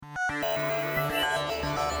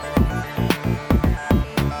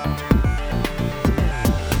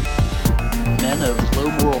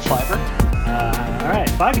Moral Fiber. All right,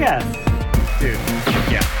 podcast. Dude,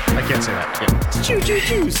 yeah, I can't say that. Yeah. Choo choo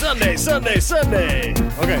choo, Sunday, Sunday, Sunday.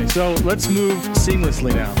 Okay, so let's move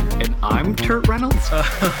seamlessly now. And I'm Kurt Reynolds. Dare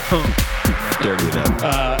do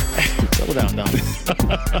that. Settle down, Don.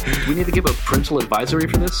 Do we need to give a parental advisory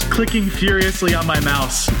for this? Clicking furiously on my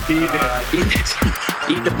mouse. Eat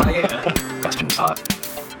the paella. Question's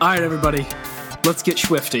hot. All right, everybody, let's get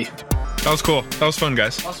swifty. That was cool. That was fun,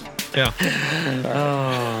 guys. Awesome. Yeah.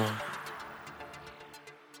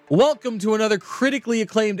 Welcome to another critically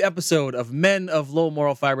acclaimed episode of Men of Low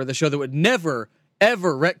Moral Fiber, the show that would never,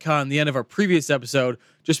 ever retcon the end of our previous episode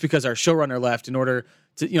just because our showrunner left in order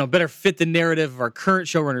to, better fit the narrative of our current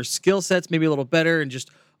showrunner's skill sets, maybe a little better, and just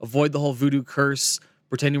avoid the whole voodoo curse,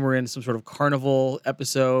 pretending we're in some sort of carnival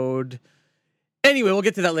episode. Anyway, we'll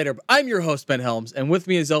get to that later. But I'm your host, Ben Helms, and with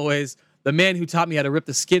me, as always, the man who taught me how to rip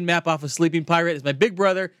the skin map off a sleeping pirate is my big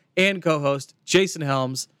brother and co-host, Jason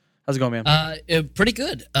Helms. How's it going, man? Pretty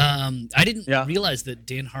good. I didn't Yeah. realize that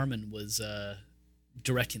Dan Harmon was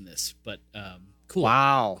directing this, but cool.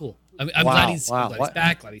 Wow. Cool. I'm Wow. glad he's What?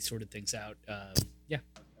 back. Glad he sorted things out. Yeah.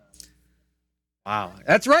 Wow.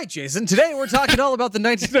 That's right, Jason. Today we're talking all about the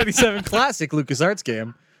 1997 classic LucasArts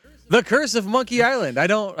game, The Curse of Monkey Island. I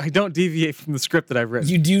don't deviate from the script that I've written.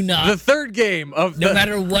 You do not. The third game of No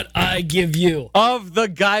matter what I give you. of the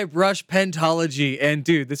Guybrush pentology. And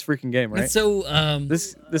dude, this freaking game, right? It's so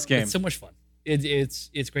This game. It's so much fun.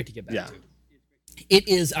 It's great to get back Yeah. to. It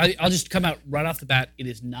is. I'll just come out right off the bat. It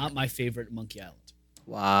is not my favorite Monkey Island.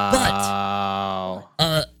 Wow.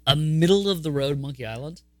 A middle of the road Monkey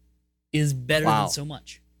Island is better Wow. than so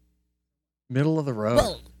much. Middle of the road.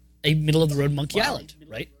 Well, a middle of the road Monkey Island,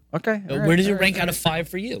 right? Okay. all Where right, does it all right. rank out of 5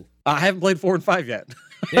 for you? I haven't played 4 and 5 yet.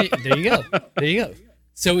 There you go. There you go.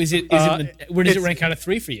 So where does it it's- rank out of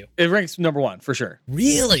 3 for you? It ranks number 1 for sure.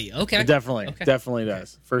 Really? Okay. It definitely Okay.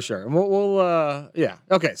 does for sure. And yeah.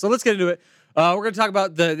 Okay, so let's get into it. We're going to talk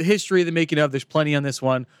about the history, the making of. There's plenty on this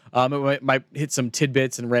one. It might hit some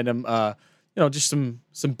tidbits and random, just some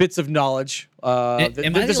bits of knowledge. Am I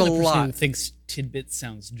There's the a only person lot who thinks tidbit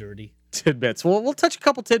sounds dirty? tidbits. We'll touch a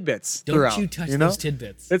couple tidbits Don't throughout. you touch know? those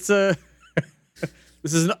tidbits. It's a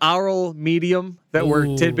this is an oral medium that we're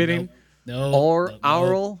Ooh, tidbitting, No. or no,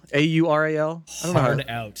 aural, AURAL. I don't know Hard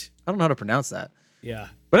out. I don't know how to pronounce that. Yeah.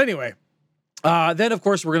 But anyway, then of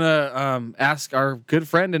course we're gonna ask our good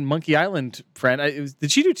friend and Monkey Island friend.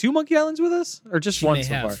 Did she do 2 Monkey Islands with us, or just She one may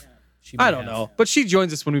so have. far? She may I don't have. know, but she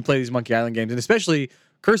joins us when we play these Monkey Island games, and especially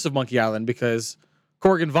Curse of Monkey Island because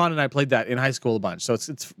Corrigan Vaughn and I played that in high school a bunch. So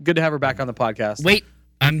it's good to have her back on the podcast. Wait,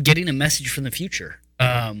 I'm getting a message from the future.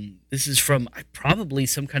 This is from probably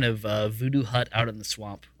some kind of voodoo hut out in the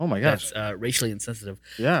swamp. Oh my gosh. That's racially insensitive.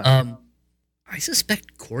 Yeah. I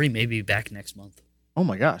suspect Corey may be back next month. Oh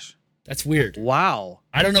my gosh. That's weird. Wow.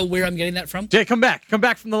 I don't know where I'm getting that from, Jay, come back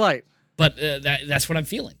from the light. but that's what I'm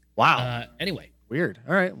feeling. Wow. Anyway, Weird.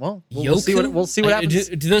 All right. Well, we'll see Yoku? what happens.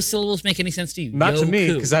 Do those syllables make any sense to you? Not to me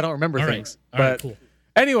Yoku. because I don't remember All right. things. All right, But cool.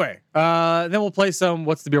 anyway, then we'll play some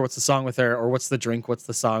What's the Beer, What's the Song with her, or What's the Drink, What's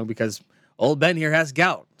the Song, because old Ben here has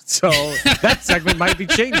gout. So that segment might be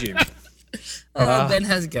changing. Ben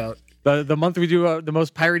has gout. The month we do the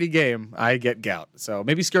most piratey game, I get gout. So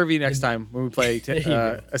maybe scurvy next time when we play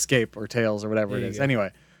Escape or Tails or whatever it is.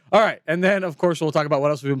 Anyway. All right. And then, of course, we'll talk about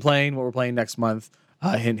what else we've been playing, what we're playing next month.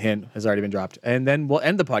 Hint, hint, has already been dropped. And then we'll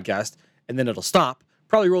end the podcast, and then it'll stop.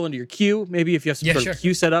 Probably roll into your queue, maybe if you have some sort of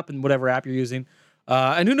queue set up in whatever app you're using.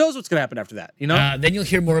 And who knows what's going to happen after that, Then you'll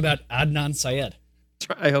hear more about Adnan Syed.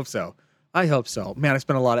 I hope so. Man, I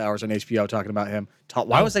spent a lot of hours on HBO talking about him.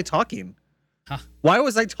 Why was I talking? Huh. Why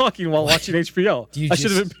was I talking while watching HBO? I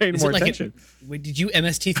should have been paying more attention. Wait, did you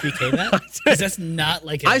MST3K that? Because that's not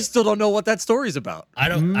like I still don't know what that story's about. I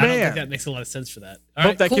don't Man. think that makes a lot of sense for that. All Hope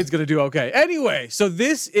right, that cool. kid's going to do okay. Anyway, so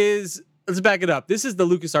let's back it up. This is the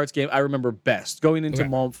LucasArts game I remember best. Going into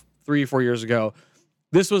MOLF 3 or 4 years ago,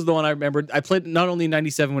 this was the one I remembered. I played not only in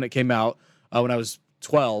 97 when it came out, when I was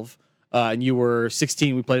 12, and you were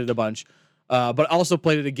 16, we played it a bunch, but also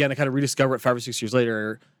played it again. I kind of rediscovered it 5 or 6 years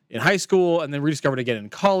later in high school, and then rediscovered it again in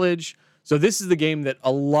college. So this is the game that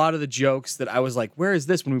a lot of the jokes that I was like, where is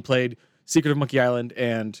this when we played Secret of Monkey Island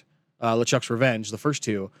and LeChuck's Revenge, the first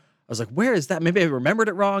two. I was like, where is that? Maybe I remembered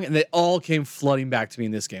it wrong, and they all came flooding back to me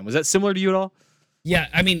in this game. Was that similar to you at all? Yeah,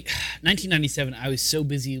 I mean, 1997, I was so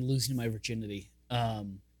busy losing my virginity.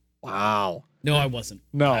 Wow. No, I wasn't.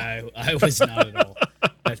 No. I was not at all.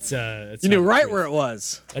 That's You knew right where it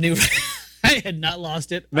was. I knew I had not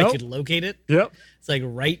lost it. Nope. I could locate it. Yep. It's like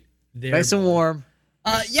right there. Nice and warm.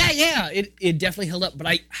 Yeah. It definitely held up, but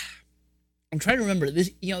I'm trying to remember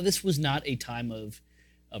this. This was not a time of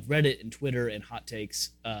of Reddit and Twitter and hot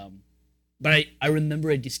takes. But I remember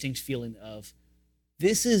a distinct feeling of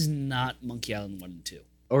this is not Monkey Island 1 and 2.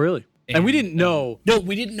 Oh, really? And we didn't know. No,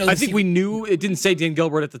 we didn't know. I think we knew it didn't say Dan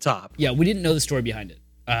Gilbert at the top. Yeah, we didn't know the story behind it.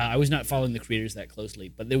 I was not following the creators that closely,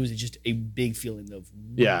 but there was just a big feeling of,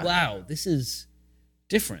 wow, this is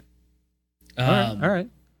different. All right.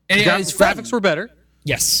 And it's fun. Graphics were better.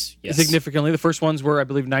 Yes. Significantly. The first ones were, I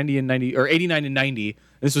believe, 90 and 90, or 89 and 90.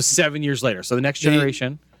 This was 7 years later. So the next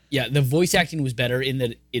generation. Yeah, the voice acting was better in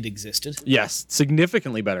that it existed. Yes,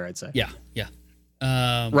 significantly better, I'd say. Yeah.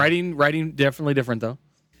 Writing definitely different, though.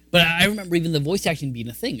 But I remember even the voice acting being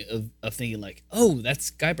a thing of thinking like, oh,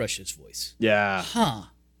 that's Guybrush's voice. Yeah. Huh.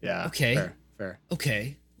 Yeah. Okay. Fair.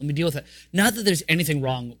 Okay. Let me deal with that. Not that there's anything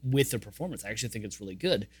wrong with the performance. I actually think it's really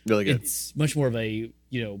good. Really good. It's much more of a,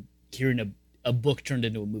 hearing a book turned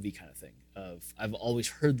into a movie kind of thing. I've always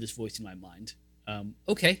heard this voice in my mind.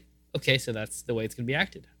 Okay, so that's the way it's going to be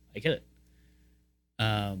acted. I get it.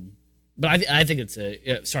 But I think it's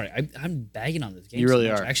I'm bagging on this game. You really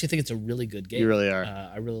so much. are. I actually think it's a really good game. You really are.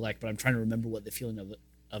 I really like, but I'm trying to remember what the feeling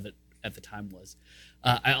of it at the time was.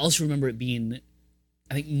 I also remember it being,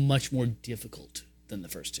 I think, much more difficult than the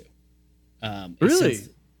first two. Really?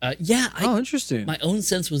 Yeah. Interesting. My own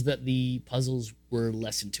sense was that the puzzles were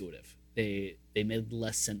less intuitive. They made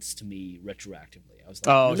less sense to me retroactively. I was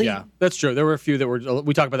like, really? Yeah, that's true. There were a few that were.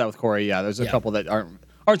 We talked about that with Corey. Yeah, there's a couple that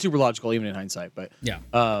aren't super logical even in hindsight. But yeah,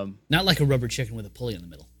 not like a rubber chicken with a pulley in the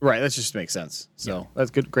middle. Right. That just makes sense. So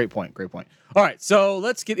that's good. Great point. All right. So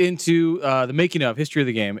let's get into the making of history of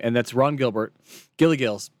the game, and that's Ron Gilbert, Gilly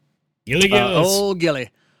Gills. Old Gilly,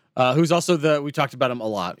 who's also we talked about him a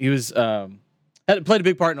lot. He was played a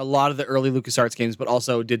big part in a lot of the early LucasArts games, but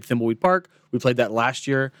also did Thimbleweed Park. We played that last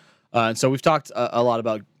year. And so we've talked a lot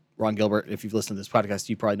about Ron Gilbert. If you've listened to this podcast,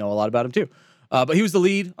 you probably know a lot about him too. But he was the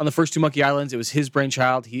lead on the first two Monkey Islands. It was his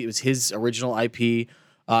brainchild. It was his original IP.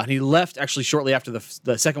 And he left actually shortly after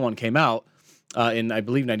the second one came out in, I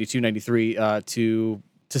believe, 92, 93 to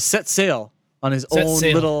set sail on his own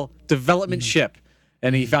little development ship.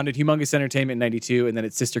 And he founded Humongous Entertainment in 92, and then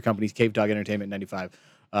its sister company, Cave Dog Entertainment, in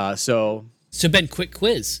 95. So Ben, quick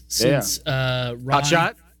quiz. Since Ron, Hot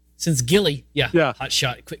Shot? Since Gilly, Hot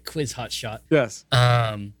Shot, quick quiz, Hot Shot. Yes.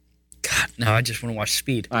 God, now I just want to watch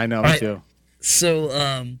Speed. I know, me too.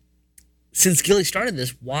 So, since Gilly started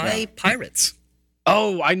this, why pirates?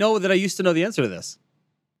 Oh, I know that I used to know the answer to this.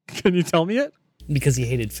 Can you tell me it? Because he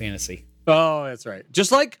hated fantasy. Oh, that's right.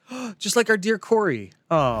 Just like our dear Corey.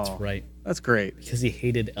 Oh, that's right. That's great. Because he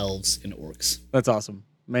hated elves and orcs. That's awesome,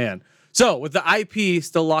 man. So with the IP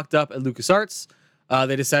still locked up at LucasArts,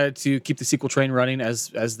 they decided to keep the sequel train running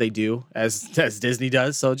as they do, as Disney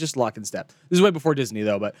does. So just lock in step. This is way before Disney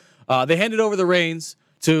though, but they handed over the reins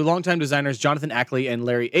to longtime designers Jonathan Ackley and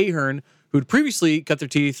Larry Ahern, who'd previously cut their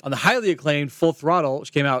teeth on the highly acclaimed Full Throttle,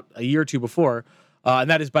 which came out a year or two before. And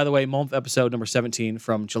that is, by the way, Month episode number 17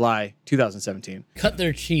 from July 2017. Cut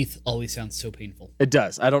their teeth always sounds so painful. It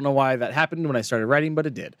does. I don't know why that happened when I started writing, but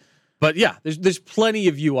it did. But yeah, there's plenty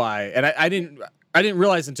of UI, and I didn't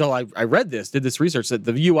realize until I did this research, that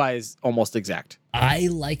the UI is almost exact. I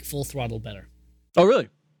like Full Throttle better. Oh, really?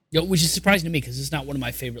 Which is surprising to me because it's not one of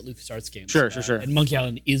my favorite LucasArts games. Sure. And Monkey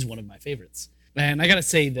Island is one of my favorites. And I gotta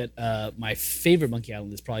say that my favorite Monkey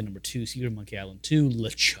Island is probably number 2, Secret of Monkey Island 2,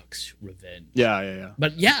 LeChuck's Revenge. Yeah.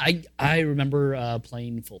 But yeah, I remember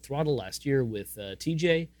playing Full Throttle last year with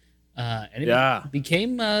TJ, and it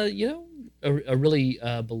became a really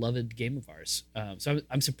beloved game of ours. So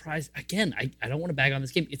I'm surprised. Again, I don't want to bag on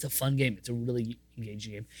this game. It's a fun game. It's a really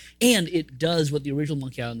engaging game, and it does what the original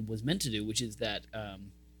Monkey Island was meant to do, which is that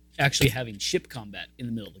actually having ship combat in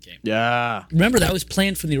the middle of the game. Yeah. Remember, that was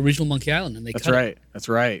planned from the original Monkey Island, and they cut it. That's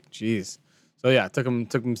right. Jeez. So yeah, it took them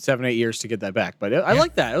 7-8 years to get that back, but I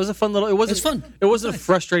like that. It was a fun little. It was fun. It wasn't a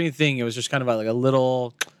frustrating thing. It was just kind of like a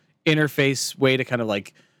little interface way to kind of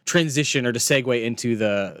like transition or to segue into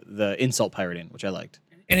the insult pirating, which I liked.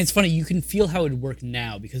 And it's funny, you can feel how it would work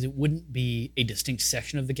now because it wouldn't be a distinct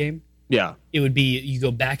section of the game. Yeah. It would be you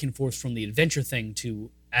go back and forth from the adventure thing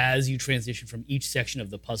to, as you transition from each section of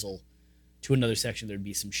the puzzle to another section, there'd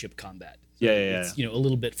be some ship combat. So it's, a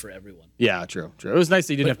little bit for everyone. Yeah, true. It was nice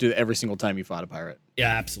that you didn't have to do it every single time you fought a pirate. Yeah,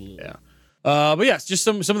 absolutely. Yeah. But yes, just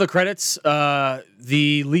some of the credits.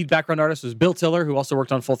 The lead background artist was Bill Tiller, who also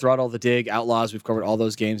worked on Full Throttle, The Dig, Outlaws. We've covered all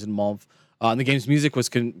those games in Month. And the game's music was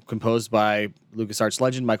composed by LucasArts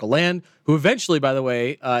legend Michael Land, who eventually, by the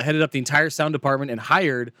way, headed up the entire sound department and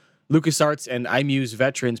hired LucasArts and iMuse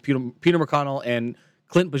veterans Peter McConnell and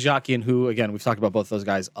Clint Bajakian, who, again, we've talked about both those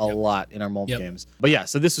guys a lot in our Month games. But yeah,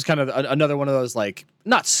 so this was kind of another one of those, like,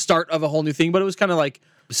 not start of a whole new thing, but it was kind of like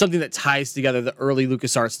something that ties together the early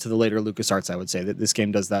LucasArts to the later LucasArts. I would say that this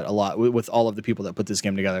game does that a lot with all of the people that put this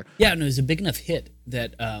game together. Yeah, and it was a big enough hit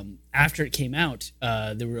that after it came out,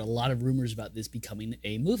 there were a lot of rumors about this becoming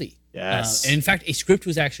a movie. Yes. And in fact, a script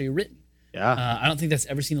was actually written. Yeah. I don't think that's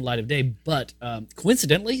ever seen the light of day, but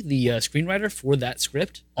coincidentally, the screenwriter for that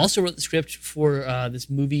script also wrote the script for this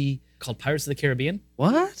movie called Pirates of the Caribbean.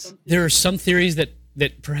 What? There are some theories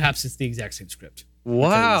that perhaps it's the exact same script.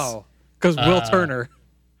 Wow. Because Will Turner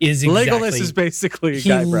is exactly, Legolas is basically he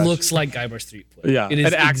Guybrush. looks like Guybrush Threepwood. Yeah, it is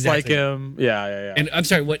and acts like exactly- him. Yeah. And I'm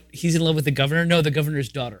sorry, what? He's in love with the governor? No, the governor's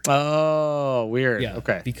daughter. Oh, weird. Yeah,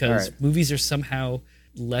 Okay. because All right. movies are somehow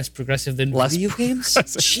less progressive than Less video games.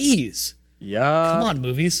 progressive. Jeez, Yeah. come on,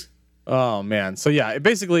 movies. Oh man. So yeah,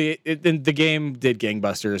 the game did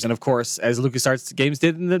gangbusters, and of course, as LucasArts games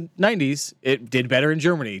did in the '90s, it did better in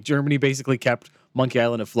Germany. Germany basically kept Monkey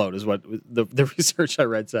Island afloat, is what the research I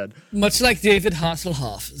read said. Much like David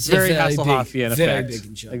Hasselhoff. It's Very big- Hasselhoffian very effect. big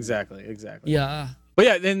in Germany. Exactly. Yeah. But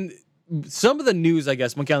yeah, then some of the news, I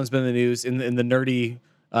guess, Monkey Island's been in the news in the nerdy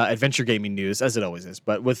adventure gaming news, as it always is.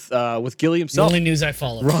 But with Gilly The himself, only news I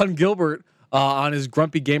follow. Ron Gilbert on his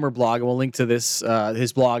Grumpy Gamer blog, and we'll link to this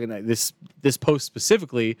his blog and this post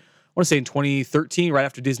specifically. I want to say in 2013, right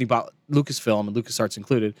after Disney bought Lucasfilm and LucasArts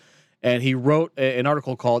included, and he wrote an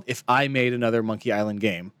article called "If I Made Another Monkey Island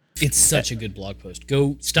Game." It's such a good blog post.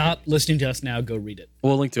 Go stop listening to us now. Go read it.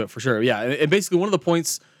 We'll link to it for sure. Yeah, and basically one of the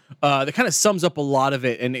points that kind of sums up a lot of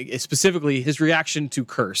it, and specifically his reaction to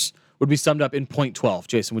Curse would be summed up in point 12.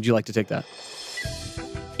 Jason, would you like to take that?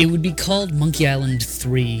 It would be called Monkey Island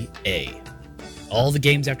 3A. All the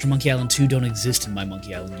games after Monkey Island 2 don't exist in my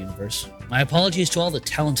Monkey Island universe. My apologies to all the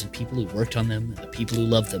talented people who worked on them and the people who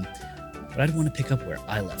loved them, but I'd want to pick up where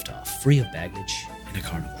I left off, free of baggage in a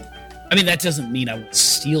carnival. I mean, that doesn't mean I won't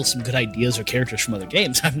steal some good ideas or characters from other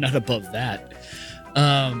games. I'm not above that.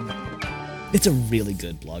 It's a really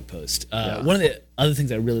good blog post. One of the other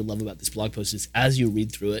things I really love about this blog post is as you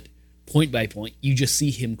read through it, point by point, you just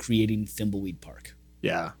see him creating Thimbleweed Park.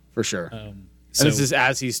 Yeah, for sure. So, and this is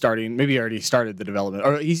as he's starting, maybe he already started the development,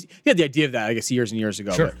 or he had the idea of that, I guess, years and years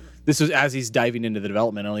ago. Sure. But this was as he's diving into the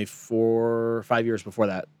development, only 4 or 5 years before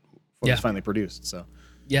that, it was finally produced. So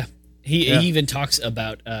yeah, he even talks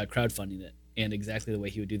about crowdfunding it and exactly the way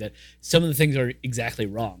he would do that. Some of the things are exactly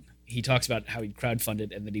wrong. He talks about how he'd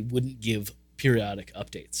crowdfunded and that he wouldn't give periodic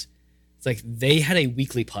updates. It's like they had a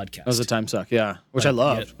weekly podcast. that was a time suck, yeah, which I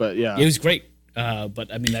loved, but yeah. It was great. But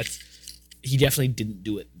I mean, he definitely didn't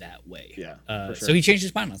do it that way. Yeah, for sure. So he changed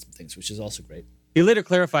his mind on some things, which is also great. He later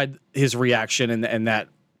clarified his reaction in that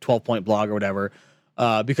 12-point blog or whatever,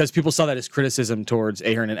 because people saw that as criticism towards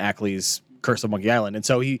Ahern and Ackley's Curse of Monkey Island. And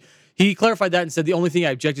so he clarified that and said the only thing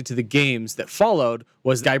I objected to the games that followed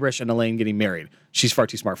was Guybrush and Elaine getting married. She's far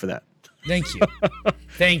too smart for that. Thank you.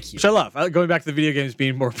 Thank you. Which I love. Going back to the video games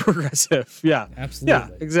being more progressive. Yeah. Absolutely.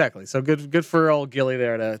 Yeah, exactly. So good for old Gilly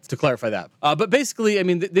there to clarify that. But basically, I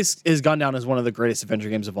mean, this has gone down as one of the greatest adventure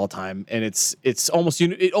games of all time. And it's almost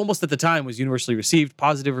at the time was universally received,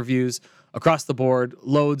 positive reviews across the board,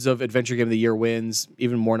 loads of Adventure Game of the Year wins,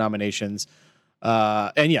 even more nominations.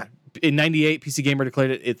 And yeah, in 98, PC Gamer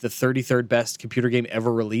declared it the 33rd best computer game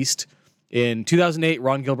ever released. In 2008,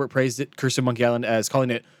 Ron Gilbert praised it, Curse of Monkey Island, as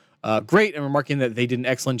calling it great and remarking that they did an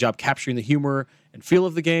excellent job capturing the humor and feel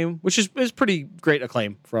of the game, which is pretty great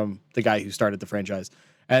acclaim from the guy who started the franchise.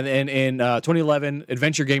 And in 2011,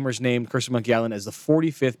 Adventure Gamers named Curse of Monkey Island as the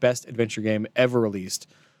 45th best adventure game ever released.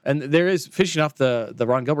 And there is, finishing off the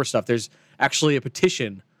Ron Gilbert stuff, there's actually a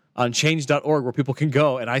petition on change.org where people can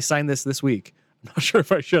go, and I signed this week. I'm not sure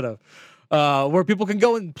if I should have, where people can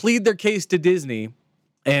go and plead their case to Disney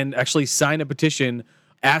and actually sign a petition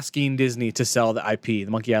asking Disney to sell the IP, the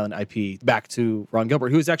Monkey Island IP, back to Ron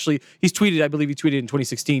Gilbert, who is actually, he's tweeted, I believe he tweeted in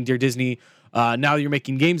 2016, "Dear Disney, now you're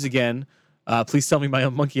making games again. Please sell me my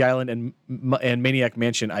own Monkey Island and Maniac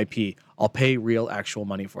Mansion IP. I'll pay real, actual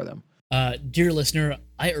money for them." Dear listener,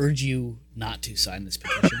 I urge you not to sign this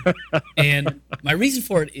petition. And my reason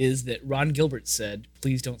for it is that Ron Gilbert said,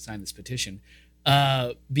 please don't sign this petition.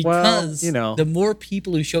 Because the more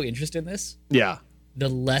people who show interest in this, yeah, the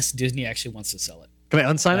less Disney actually wants to sell it. Can I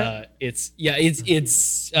unsign it?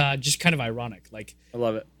 It's just kind of ironic. Like, I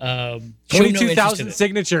love it. 22,000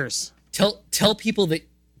 signatures. Tell people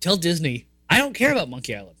tell Disney, I don't care about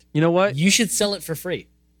Monkey Island. You know what? You should sell it for free.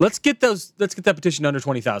 Let's get that petition under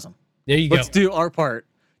 20,000. There you go. Let's do our part.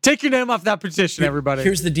 Take your name off that petition, everybody.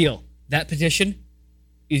 Here's the deal. That petition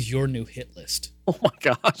is your new hit list. Oh my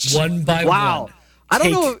gosh. One by wow. one. I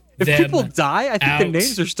don't know if them people die. I think out. the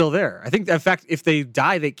names are still there. I think, in fact, if they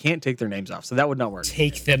die, they can't take their names off. So that would not work.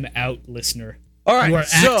 Take them out, listener. All right. You are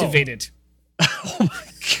so, activated. Oh my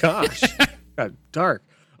Gosh, got dark.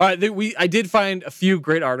 All right, I did find a few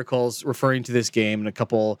great articles referring to this game, and a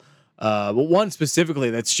couple, one specifically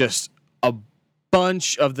that's just a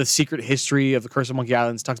bunch of the secret history of the Curse of Monkey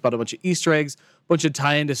Island. Talks about a bunch of Easter eggs, a bunch of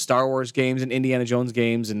tie into Star Wars games and Indiana Jones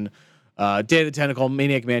games, and Day of the Tentacle,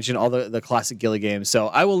 Maniac Mansion, all the classic Gilly games. So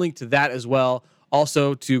I will link to that as well.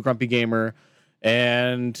 Also to Grumpy Gamer,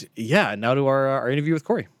 and yeah, now to our interview with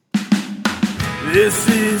Corey. This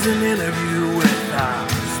is an interview with our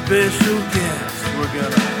special guest. We're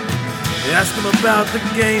gonna ask him about the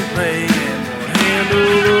gameplay and we'll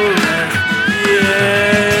handle the rest.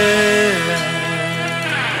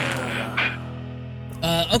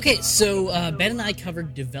 Yeah. Okay, so Ben and I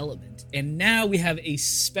covered development, and now we have a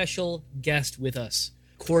special guest with us,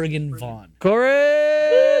 Corrigan Vaughn. Corey!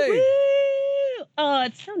 Oh,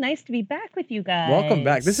 it's so nice to be back with you guys. Welcome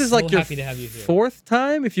back. This is So like your happy to have you here. fourth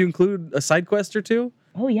time, if you include a side quest or two.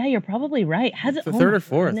 Oh yeah, you're probably right. Has it? Third my or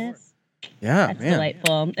fourth. goodness. Yeah, That's man.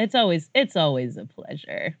 delightful. It's always a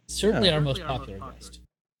pleasure. Certainly our most popular guest.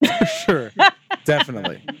 Sure.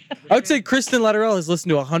 Definitely. I would say Kristen Latterell has listened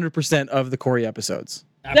to 100% of the Corey episodes.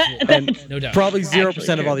 Absolutely, no doubt. Probably 0%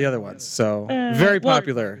 of true. all the other ones. So very well,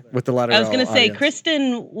 popular with the Latterell I was going to say audience.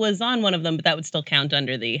 Kristen was on one of them, but that would still count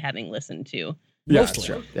under the having listened to Yeah, Mostly.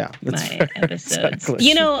 sure. Yeah, that's my fair. episodes. Exactly.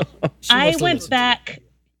 You know, She I mostly went listens. back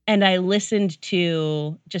and I listened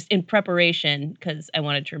to, just in preparation, because I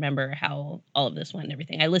wanted to remember how all of this went and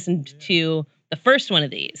everything. I listened to the first one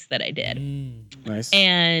of these that I did, Nice.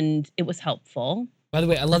 and it was helpful. By the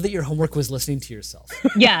way, I love that your homework was listening to yourself.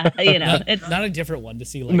 Yeah, you know, it's Not a different one to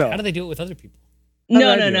see, like, No. how do they do it with other people?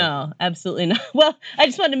 no, idea. no, absolutely not. Well, I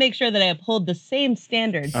just wanted to make sure that I uphold the same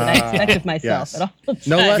standards that I expect of myself yes. at all times.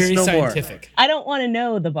 No less, Very no more. scientific. I don't want to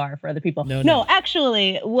know the bar for other people. No, No, no.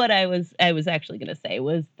 actually, what I was actually going to say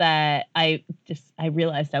was that I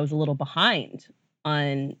realized I was a little behind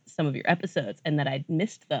on some of your episodes and that I'd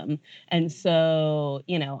missed them. And so,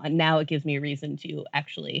 you know, now it gives me a reason to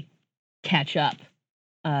actually catch up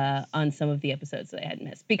on some of the episodes that I had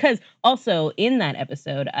missed. Because also in that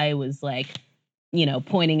episode, I was like, you know,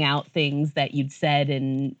 pointing out things that you'd said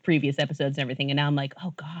in previous episodes and everything. And now I'm like,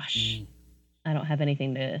 oh gosh, I don't have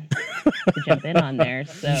anything to jump in on there.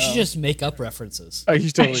 So You should just make up references. Oh, you I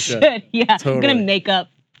totally should. should. Yeah, I'm Totally. gonna make up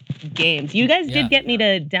games. You guys Yeah. did get me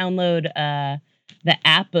to download the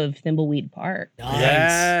app of Thimbleweed Park. Nice.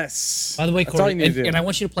 Yes. By the way, That's all Corey, you need to do. and I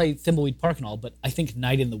want you to play Thimbleweed Park and all, but I think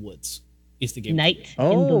Night in the Woods is the game. Night in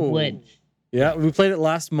the Oh. Woods. Yeah, we played it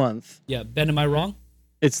last month. Yeah, Ben, am I wrong?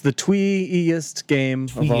 It's the tweeiest game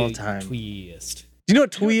of all time. Tweeist. Do you know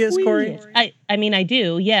what twee is, Corey? I mean, I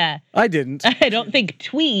do. Yeah, I didn't. I don't think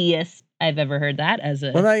tweeist. I've ever heard that as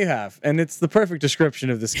a. Well, now you have, and it's the perfect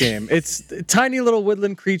description of this game. It's tiny little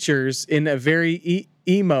woodland creatures in a very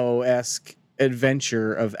emo-esque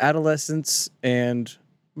adventure of adolescence and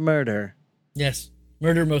murder. Yes.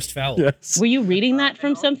 Murder Most Foul. Yes. Were you reading that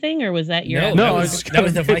from something, or was that your? No, No, that I was, just that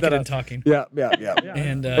was kinda the made that Vicodin up. talking. Yeah.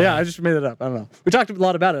 And Yeah, I just made it up. I don't know. We talked a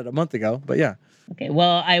lot about it a month ago, but yeah. Okay,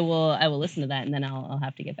 well, I will listen to that, and then I'll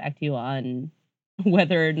have to get back to you on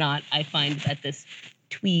whether or not I find that this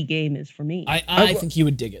twee game is for me. I think you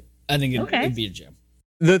would dig it. I think Okay. it'd be a gem.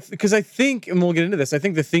 Because I think, and we'll get into this, I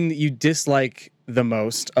think the thing that you dislike the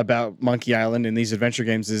most about Monkey Island in these adventure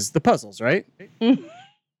games is the puzzles, right?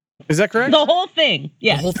 Is that correct? The whole thing.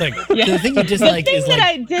 Yeah. The whole thing. Yeah. The thing you dislike the thing is that like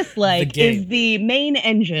I dislike the game. is the main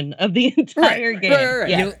engine of the entire game. right.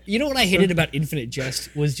 Yeah. you know what I hated about Infinite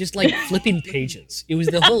Jest was just like flipping pages. It was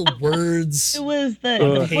the whole words. It was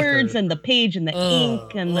the Paper. words and the page and the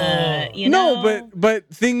ink and the you know. No, but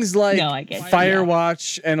things like No, I get you.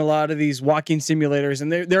 Firewatch and a lot of these walking simulators,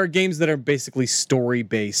 and there are games that are basically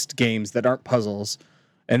story-based games that aren't puzzles,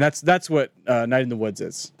 and that's what Night in the Woods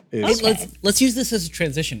is. Let's use this as a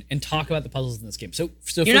transition and talk about the puzzles in this game. So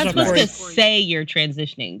You're not first off, supposed Corey- to say you're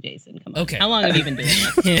transitioning, Jason. Come on. Okay. How long have you been doing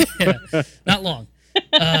this? Yeah, not long.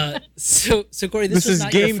 So Corey, This was is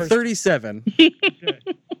not your game first, 37.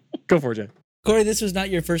 Go for it, Jay. Corey, this was not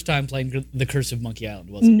your first time playing The Curse of Monkey Island,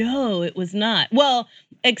 was it? No, it was not. Well,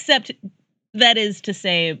 except that is to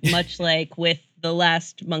say, much like with the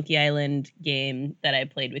last Monkey Island game that I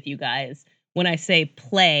played with you guys, when I say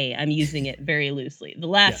play, I'm using it very loosely. The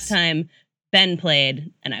last Yes. time Ben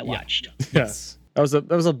played and I watched. Yes, that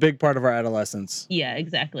was a big part of our adolescence. Yeah,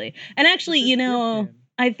 exactly. And actually, you know,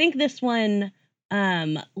 I think this one,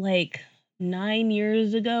 like 9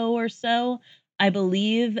 years ago or so, I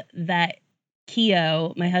believe that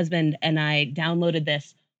Keo, my husband, and I downloaded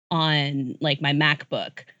this on like my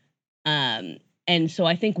MacBook. And so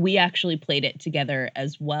I think we actually played it together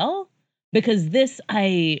as well. because this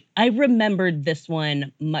I remembered this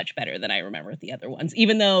one much better than I remember the other ones,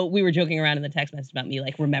 even though we were joking around in the text message about me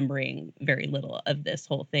like remembering very little of this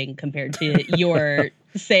whole thing compared to your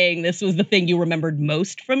saying this was the thing you remembered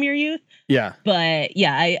most from your youth. Yeah. But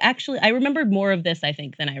yeah, I remembered more of this, I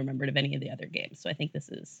think, than I remembered of any of the other games. So I think this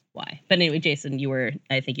is why. But anyway, Jason,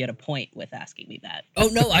 I think you had a point with asking me that. Oh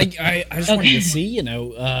no, I just wanted to see,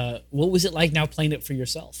 what was it like now playing it for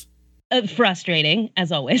yourself? Frustrating,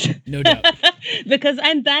 as always. No doubt. Because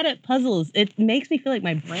I'm bad at puzzles. It makes me feel like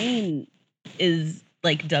my brain is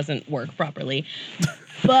like doesn't work properly.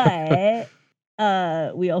 But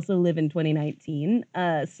we also live in 2019.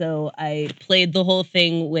 So I played the whole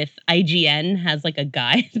thing with IGN has like a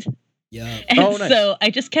guide. Yeah. And nice. so I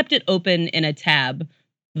just kept it open in a tab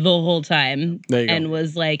the whole time. There you go. And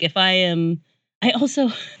was like, you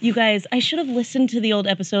guys, I should have listened to the old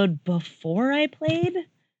episode before I played.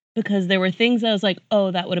 Because there were things I was like,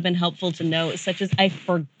 oh, that would have been helpful to know, such as I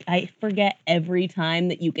forget every time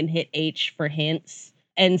that you can hit H for hints.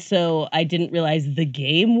 And so I didn't realize the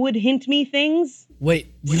game would hint me things.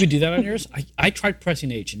 Wait, you could do that on yours? I tried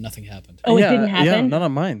pressing H and nothing happened. Oh, it didn't happen? Yeah, not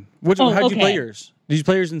on mine. How'd you play yours? Did you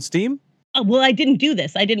play yours in Steam? Oh, well, I didn't do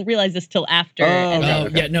this. I didn't realize this till after.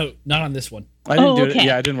 Yeah, no, not on this one. I didn't do okay. it.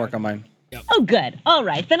 Yeah, it didn't work on mine. Oh, good. All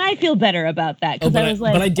right. Then I feel better about that. But I was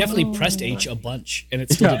like, I definitely pressed H a bunch and it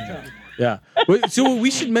still didn't work. Yeah. So we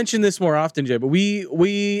should mention this more often, Jay, but we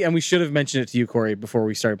should have mentioned it to you, Corey, before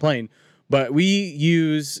we started playing. But we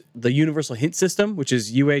use the Universal Hint System, which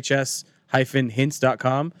is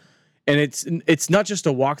uhs-hints.com. And it's not just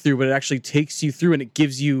a walkthrough, but it actually takes you through and it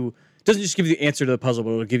doesn't just give you the answer to the puzzle,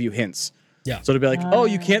 but it'll give you hints. Yeah. So it'll be like, oh,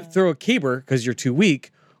 you can't throw a caber because you're too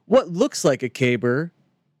weak. What looks like a caber,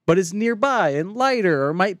 but is nearby and lighter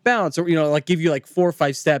or might bounce, or like give you like 4 or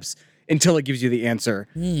 5 steps until it gives you the answer.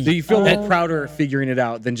 Do you feel that prouder figuring it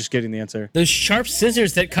out than just getting the answer? Those sharp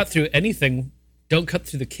scissors that cut through anything don't cut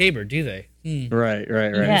through the caber, do they? Right.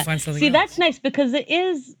 yeah. Find something See, else. that's nice because it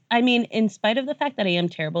is, in spite of the fact that I am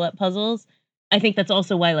terrible at puzzles, I think that's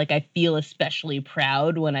also why like I feel especially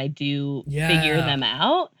proud when I do figure them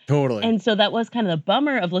out. Totally. And so that was kind of the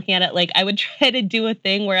bummer of looking at it. Like I would try to do a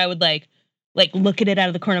thing where I would like look at it out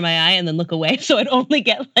of the corner of my eye and then look away. So I'd only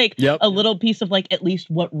get a little piece of like at least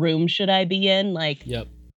what room should I be in? Like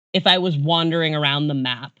if I was wandering around the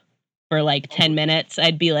map for like 10 minutes,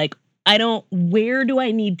 I'd be like, where do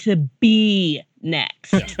I need to be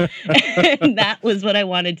next? And that was what I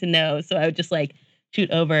wanted to know. So I would just like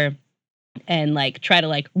shoot over and like try to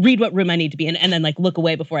like read what room I need to be in and then like look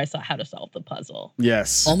away before I saw how to solve the puzzle.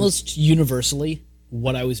 Yes. Almost universally,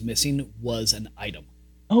 what I was missing was an item.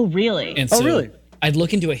 Oh, really? And so I'd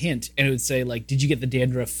look into a hint and it would say like, did you get the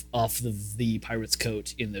dandruff off the pirate's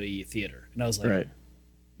coat in the theater? And I was like,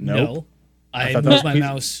 no. I moved my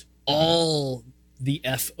mouse all the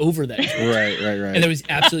F over that coat. Right. And there was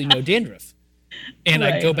absolutely no dandruff. And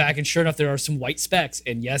I go back and sure enough, there are some white specks.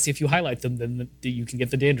 And yes, if you highlight them, then you can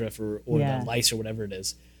get the dandruff or the lice or whatever it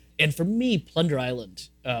is. And for me, Plunder Island,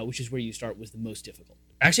 which is where you start, was the most difficult.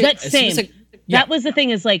 Actually, that's same. That was the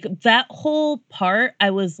thing is like that whole part,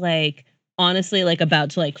 I was like, honestly, like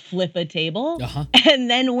about to like flip a table. And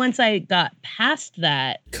then once I got past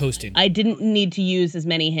that, coasting, I didn't need to use as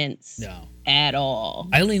many hints at all.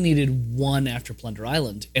 I only needed one after Plunder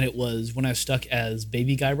Island. And it was when I was stuck as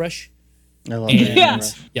Baby Guybrush. I love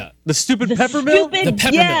that. Yeah. The stupid peppermill? The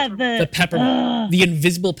peppermill. The peppermill. The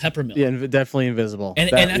invisible peppermill. Yeah, definitely invisible.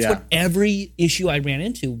 And that's what every issue I ran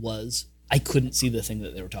into was I couldn't see the thing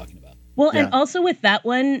that they were talking about. Well, and also with that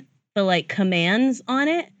one, the like commands on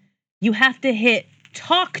it, you have to hit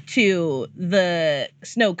talk to the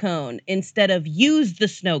snow cone instead of use the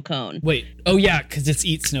snow cone. Wait. Oh, yeah, because it's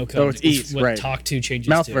eat snow cone. Oh, it's eat, what right. Talk to changes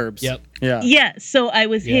mouth to. verbs. Yep. Yeah. Yeah, so I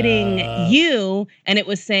was hitting you, and it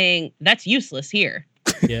was saying, that's useless here.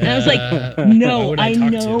 Yeah. And I was like, no, I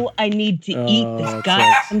know I need to eat this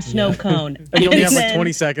goddamn snow cone. And you only have like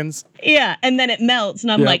 20 seconds. Yeah, and then it melts,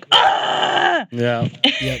 and I'm like, ah! Yeah.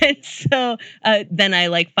 And so then I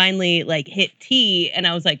like finally like hit T, and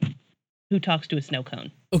I was like, who talks to a snow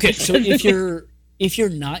cone? Okay, so if you're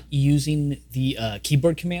not using the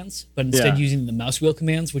keyboard commands, but instead using the mouse wheel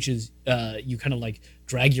commands, which is you kind of like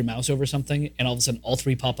drag your mouse over something, and all of a sudden all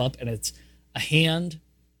three pop up, and it's a hand,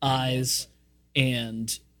 eyes,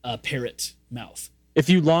 and a parrot mouth. If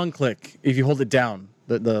you long click, if you hold it down,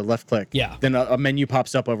 the left click, then a menu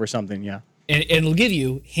pops up over something, And it'll give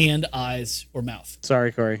you hand, eyes, or mouth.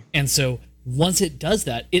 Sorry, Corey. And so once it does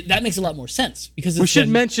that, that makes a lot more sense. Because we should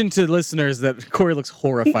mention to listeners that Corey looks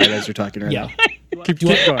horrified as you're talking right now. Keep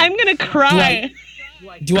going. I'm going to cry.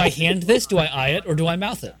 Do I hand this? Do I eye it? Or do I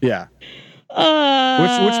mouth it? Yeah.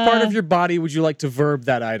 Which part of your body would you like to verb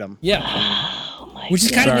that item? Yeah. Oh my Which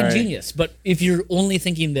is kind Sorry. of ingenious, but if you're only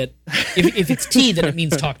thinking that if it's T, then it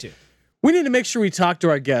means talk to. We need to make sure we talk to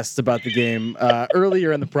our guests about the game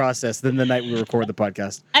earlier in the process than the night we record the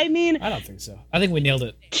podcast. I mean, I don't think so. I think we nailed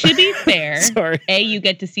it. to be fair, Sorry. A, you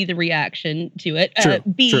get to see the reaction to it. True,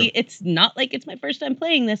 B, true. it's not like it's my first time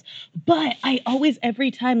playing this, but I always,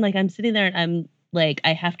 every time, like I'm sitting there and I'm like,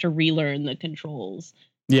 I have to relearn the controls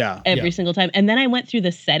Yeah. every single time. And then I went through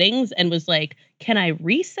the settings and was like, can I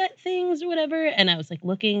reset things or whatever? And I was like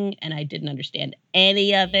looking and I didn't understand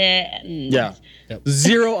any of it. And Yeah.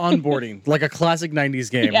 Zero onboarding, like a classic 90s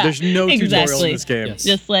game. Yeah, There's no tutorial exactly. in this game. Yes.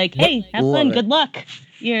 just like, hey, have Love fun, it. good luck.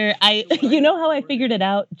 You know how I figured it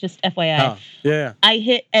out? Just FYI. Oh, yeah. I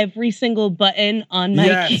hit every single button on my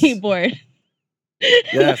Yes. keyboard.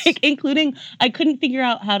 Yes. Like, including I couldn't figure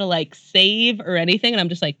out how to like save or anything, and I'm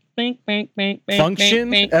just like bang, bang, bang, bang,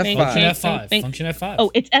 Function bang, bang, F5. bang, Function bang, F5. bang. Function F5.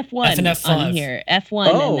 Oh, it's F1 F and F5. on here. F1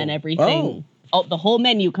 Oh, and then everything. Oh, the whole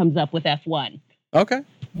menu comes up with F1. Okay.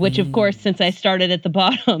 Which, of course, since I started at the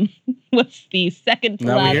bottom, was the second to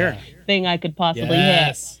Now we're last here. thing I could possibly hit.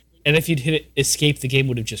 Yes. And if you'd hit it, escape, the game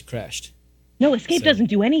would have just crashed. No, escape So- doesn't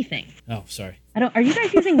do anything. Oh, sorry. I don't. Are you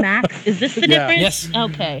guys using Macs? Is this the Yeah. difference? Yes.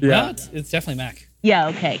 Okay. Yeah. No, it's definitely Mac. Yeah.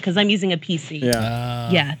 Okay. Because I'm using a PC.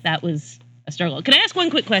 Yeah. Yeah, that was a struggle. Can I ask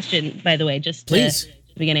one quick question, by the way, just Please. to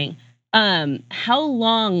the beginning? How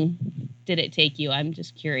long did it take you? I'm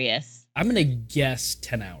just curious. I'm going to guess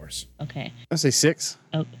 10 hours. Okay. I'd say 6.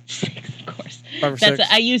 Oh, 6, of course. 5 or That's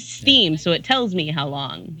 6. I use Steam, so it tells me how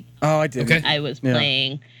long Oh, I did. Okay. I was Yeah.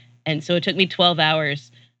 playing. And so it took me 12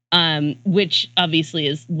 hours, which obviously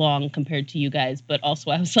is long compared to you guys, but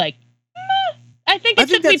also I was like, I think I it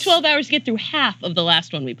think took me that's- 12 hours to get through half of the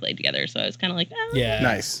last one we played together. So I was kind of like, oh. Yeah.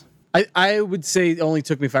 Nice. I would say it only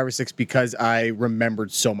took me 5 or 6 because I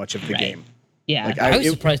remembered so much of the Right. game. Yeah. Like, I was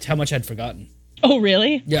it- surprised how much I'd forgotten. Oh,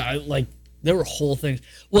 really? Yeah, there were whole things.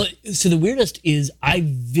 Well, so the weirdest is I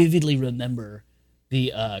vividly remember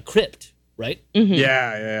the crypt, right? Mm-hmm.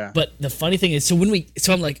 Yeah. But the funny thing is, so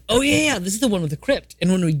I'm like, oh yeah, this is the one with the crypt.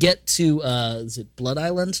 And when we get to, is it Blood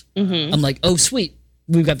Island? Mm-hmm. I'm like, oh sweet,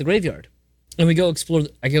 we've got the graveyard. And I go explore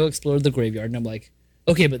the graveyard, and I'm like,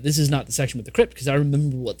 okay, but this is not the section with the crypt because I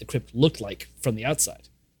remember what the crypt looked like from the outside,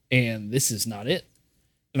 and this is not it.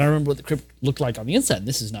 And I remember what the crypt looked like on the inside, and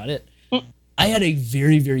this is not it. I had a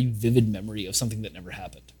very, very vivid memory of something that never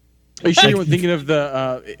happened. Are you sure you weren't thinking of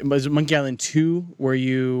the was it Monkey Island 2 where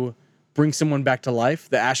you bring someone back to life,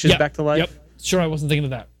 the ashes back to life? Yep. Sure, I wasn't thinking of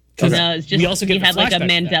that. 'Cause No, it's just we also get you had like a flashback to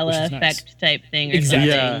that, Mandela which is effect nice. type thing or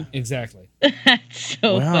Exactly. something. Yeah. Exactly. That's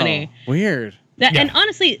so Wow. funny. Weird. And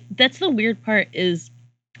honestly, that's the weird part is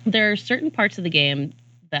there are certain parts of the game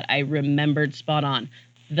that I remembered spot on.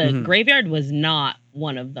 The graveyard was not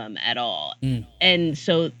one of them at all. And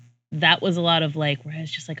so that was a lot of like where I was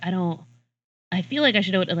just like, I feel like I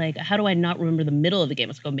should know like how do I not remember the middle of the game?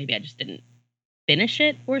 Let's go, maybe I just didn't finish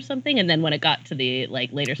it or something. And then when it got to the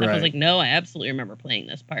like later stuff, I was Right. like, no, I absolutely remember playing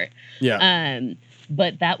this part. Yeah.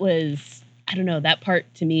 But that was, I don't know, that part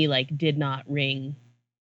to me like did not ring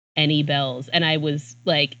any bells. And I was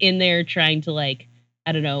like in there trying to like,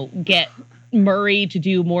 I don't know, get Murray to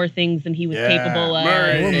do more things than he was capable of.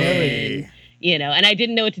 Murray. And I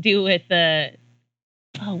didn't know what to do with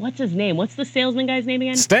what's his name? What's the salesman guy's name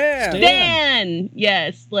again? Stan. Dan.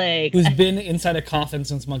 Yes, like Who's been inside a coffin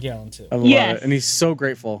since Monkey Island 2. I love Yes. it. And he's so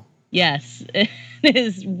grateful. yes,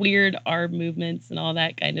 his weird arm movements and all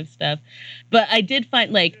that kind of stuff. But I did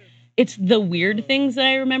find like it's the weird things that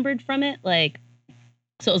I remembered from it. Like,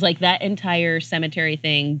 so it was like that entire cemetery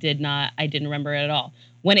thing I didn't remember it at all.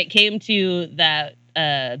 When it came to that,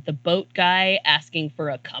 the boat guy asking for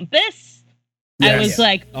a compass, I was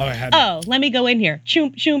like, Oh, I had let me go in here.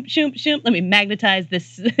 Shoom, shoom, shoom, shoom. Let me magnetize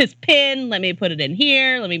this pin. Let me put it in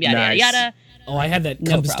here. Let me yada, Nice. yada, yada. Oh, I had that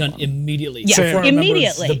No compass done problem. immediately. Yeah, Before I remembered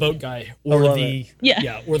immediately. the boat guy or love the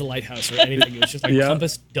Yeah. or the lighthouse or anything. It was just like Yeah.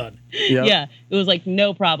 compass done. Yeah. Yeah, it was like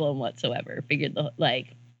no problem whatsoever. Figured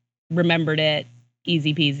remembered it,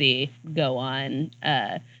 easy peasy, go on.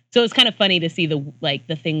 So it's kind of funny to see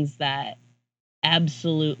the things that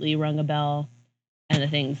absolutely rung a bell, and the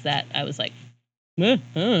things that I was like,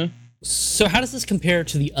 So how does this compare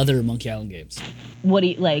to the other Monkey Island games? what do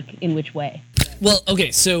you like? In which way? Well,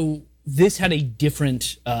 okay, so this had a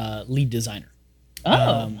different lead designer.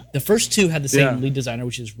 Oh, The first two had the same Yeah. lead designer,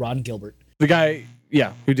 which is Ron Gilbert. The guy,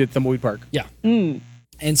 who did Thimbleweed Park. Yeah. Mm.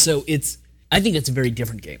 And so I think it's a very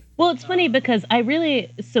different game. Well, it's funny because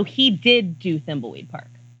so he did do Thimbleweed Park,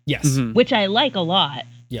 Yes. which I like a lot.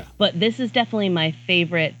 Yeah. But this is definitely my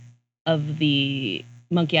favorite of the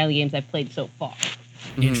Monkey Island games I've played so far.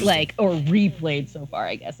 Interesting. like, or replayed so far,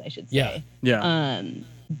 I guess I should say. Yeah.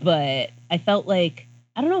 But I felt like,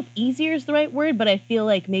 I don't know if easier is the right word, but I feel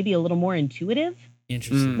like maybe a little more intuitive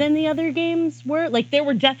Interesting. than the other games were. Like, there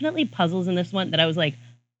were definitely puzzles in this one that I was like,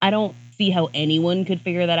 I don't see how anyone could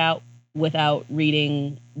figure that out without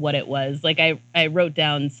reading what it was. Like, I wrote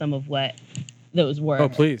down some of what those were. Oh,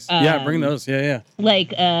 please. Yeah, bring those. Yeah.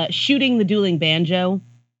 Like, shooting the dueling banjo,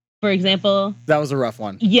 for example. That was a rough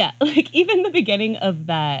one. Yeah, like, even the beginning of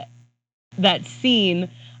that scene,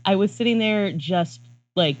 I was sitting there just,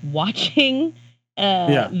 like, watching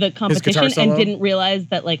the competition and didn't realize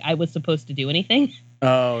that, like, I was supposed to do anything.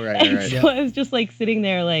 Oh, right. So I was just, like, sitting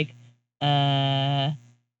there, like, now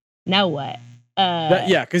what?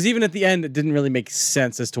 Because even at the end, it didn't really make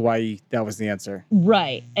sense as to why that was the answer.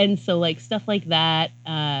 Right. And so, like, stuff like that.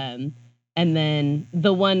 And then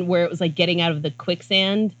the one where it was, like, getting out of the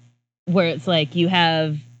quicksand, where it's, like, you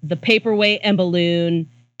have the paperweight and balloon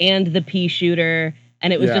and the pea shooter.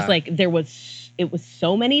 And it was just, like, it was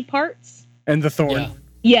so many parts. And the thorn.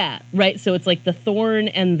 Yeah, right. So it's, like, the thorn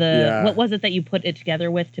and the... What was it that you put it together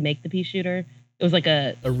with to make the pea shooter? It was, like,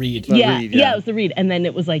 a reed. Yeah, it was the reed. And then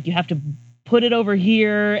it was, like, you have to put it over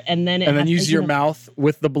here, and then use your mouth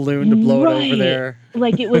with the balloon to blow it over there.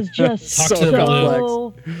 Like, it was just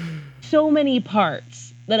so many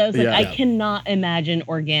parts that I was like, I cannot imagine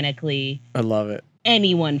organically. I love it.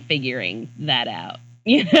 Anyone figuring that out,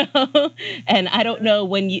 you know? And I don't know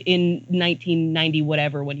when you in 1990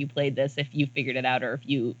 whatever when you played this, if you figured it out or if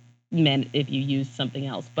you used something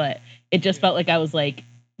else, but it just felt like I was like,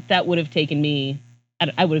 that would have taken me.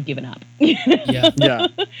 I would have given up. Yeah.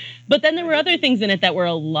 But then there were other things in it that were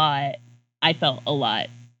I felt a lot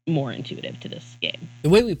more intuitive to this game. The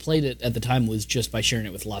way we played it at the time was just by sharing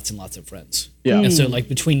it with lots and lots of friends. Yeah. And so, like,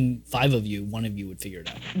 between 5 of you, 1 of you would figure it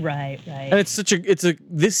out. Right. And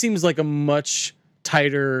this seems like a much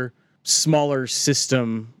tighter, smaller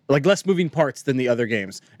system, like less moving parts than the other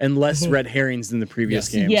games and less red herrings than the previous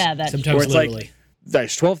games. Yeah, that's sometimes where it's literally. like,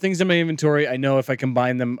 there's 12 things in my inventory. I know if I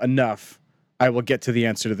combine them enough, I will get to the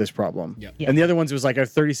answer to this problem. Yeah. And the other ones was like, I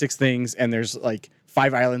have 36 things and there's like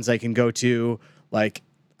 5 islands I can go to. Like,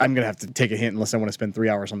 I'm going to have to take a hint unless I want to spend 3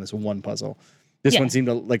 hours on this one puzzle. This one seemed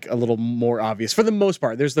like a little more obvious for the most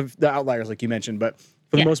part. There's the outliers like you mentioned, but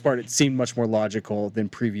for the most part, it seemed much more logical than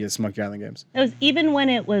previous Monkey Island games. It was even when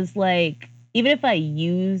it was like, even if I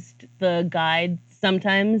used the guide,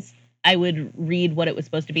 sometimes I would read what it was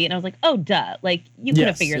supposed to be, and I was like, "Oh, duh!" Like, you could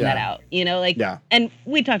have figured that out, you know? Like, and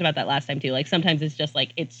we talked about that last time too. Like, sometimes it's just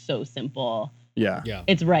like it's so simple. Yeah.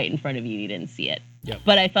 It's right in front of you. You didn't see it. Yeah.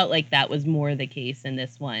 But I felt like that was more the case in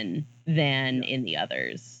this one than in the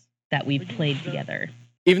others that we played together.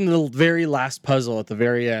 Even the very last puzzle at the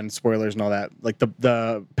very end, spoilers and all that, like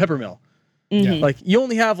the pepper mill. Mm-hmm. Like, you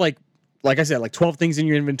only have like I said, like 12 things in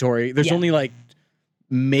your inventory. There's only like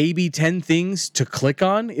maybe 10 things to click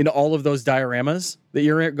on in all of those dioramas that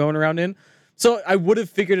you're going around in. So I would have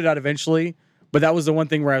figured it out eventually, but that was the one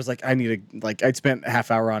thing where I was like, I'd spent a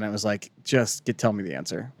half hour on it. I was like, just tell me the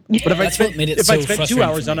answer. But if I'd spent 2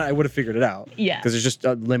 hours on it, I would have figured it out. Yeah. Because there's just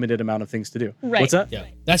a limited amount of things to do. Right. What's that? Yeah.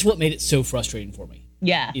 That's what made it so frustrating for me.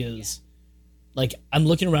 Yeah. Is like, I'm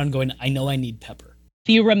looking around going, I know I need pepper.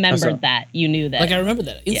 So you remembered that. You knew that. Like, I remember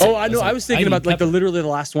that. Oh, I know. Like, I was thinking about like pepper. literally the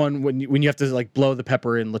last one when you have to like blow the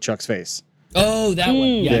pepper in LeChuck's face. Oh, that one.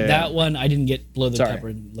 Yeah, Yeah. that one. I didn't get blow the pepper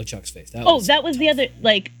in LeChuck's face. That was the other,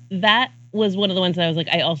 like, that was one of the ones that I was like,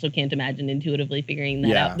 I also can't imagine intuitively figuring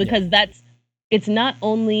that out, because it's not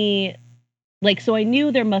only like, so I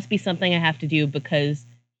knew there must be something I have to do because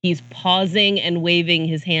he's pausing and waving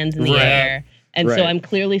his hands in the air. And so I'm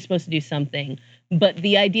clearly supposed to do something. But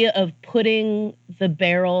the idea of putting the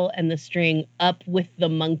barrel and the string up with the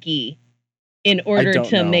monkey in order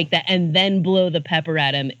to make that and then blow the pepper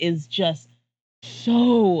at him is just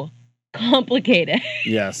so complicated.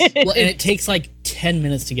 Yes. Well, and it takes like 10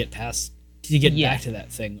 minutes to get back to that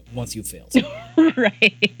thing once you've failed.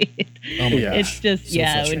 Right. Oh my gosh. It's just, So when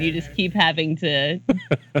frustrating. you just keep having to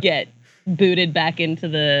get booted back into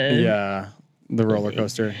the... The roller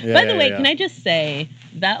coaster. By the way, can I just say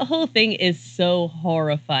that whole thing is so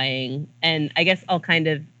horrifying, and I guess I'll kind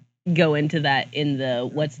of go into that in the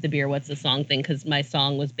 "What's the beer, what's the song" thing, because my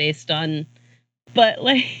song was based on. But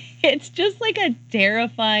like, it's just like a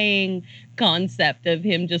terrifying concept of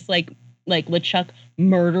him just like LeChuck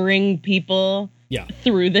murdering people.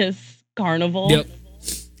 Through this carnival. Yep.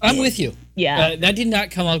 I'm with you. Yeah. That did not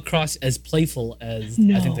come across as playful as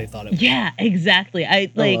I think they thought it would. Yeah, exactly.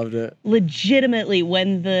 I loved it. Legitimately,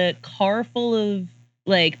 when the car full of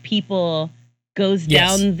like people goes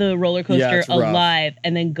down the roller coaster alive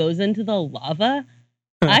and then goes into the lava,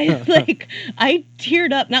 I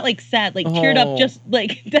teared up, not like sad, like teared up, just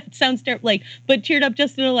like that sounds terrible, like, but teared up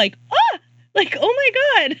just in like like, oh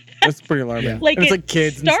my god, That's pretty alarming. like it's it like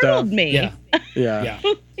kids startled and stuff. me. Yeah.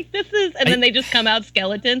 Like this is, and then they just come out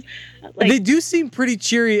skeletons. Like, They do seem pretty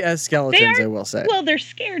cheery as skeletons, I will say. well, they're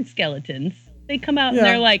scared skeletons. They come out Yeah. and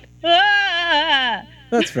they're like, ah.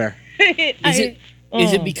 That's fair. Is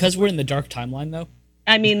it because we're in the dark timeline though?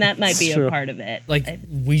 I mean, that might be True. a part of it. Like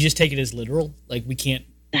we just take it as literal. Like we can't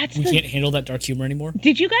handle that dark humor anymore.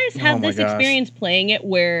 Did you guys have Oh my this gosh. experience playing it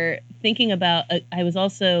where thinking about, I was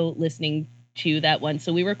also listening to that one.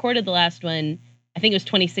 So we recorded the last one, I think it was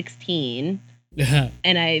 2016,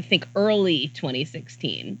 and I think early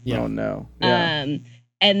 2016. Yeah. Oh no. Yeah.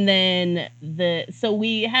 And then so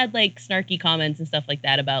we had like snarky comments and stuff like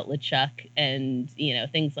that about LeChuck and, you know,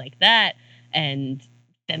 things like that and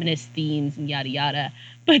feminist themes and yada yada.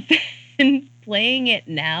 But then playing it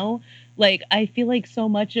now, like, I feel like so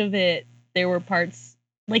much of it, there were parts,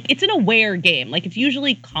 like, it's an aware game. Like, it's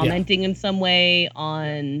usually commenting in some way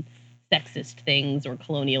on sexist things or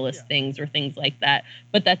colonialist things or things like that.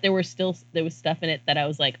 But that there was stuff in it that I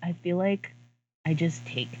was like, I feel like I just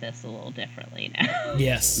take this a little differently now.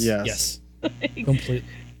 Yes. Completely.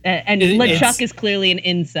 And LeChuck is clearly an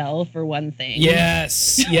incel for one thing.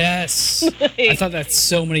 Yes. Like, I thought that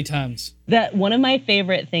so many times. that one of my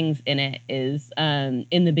favorite things in it is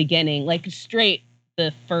in the beginning, like straight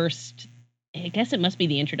the first, I guess it must be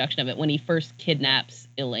the introduction of it when he first kidnaps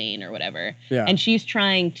Elaine or whatever. Yeah. And she's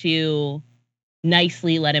trying to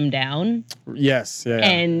nicely let him down. Yes. Yeah.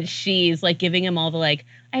 And she's like giving him all the like,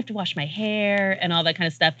 I have to wash my hair and all that kind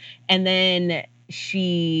of stuff. And then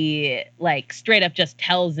she like straight up just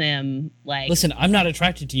tells him like, Listen, I'm not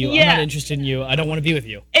attracted to you. I'm Yeah. not interested in you. I don't want to be with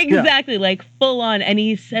you. exactly, like full on. And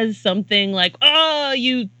he says something like, oh,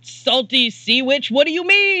 you salty sea witch, what do you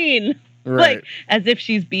mean? Right. Like as if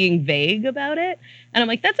she's being vague about it. And I'm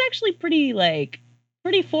like, that's actually pretty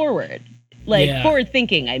forward. Like Yeah. forward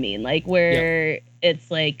thinking, I mean, like where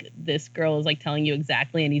it's like this girl is like telling you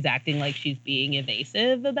exactly and he's acting like she's being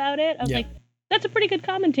evasive about it. I was Yeah. like, that's a pretty good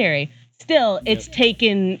commentary. Still, it's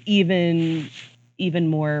taken even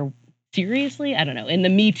more seriously. I don't know. In the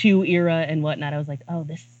Me Too era and whatnot, I was like, oh,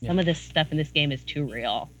 some of this stuff in this game is too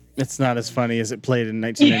real. It's not as funny as it played in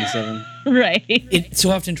 1997. Right. It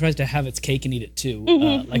so often tries to have its cake and eat it too,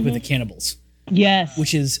 like with the cannibals, Yes.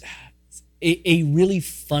 which is a really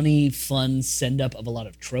funny, fun send up of a lot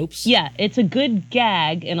of tropes. Yeah, it's a good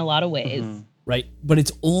gag in a lot of ways. Right. But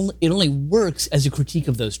it only works as a critique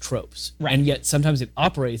of those tropes. Right. And yet sometimes it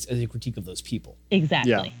operates as a critique of those people.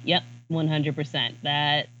 Exactly. Yep. 100%.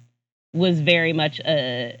 That was very much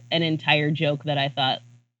an entire joke that I thought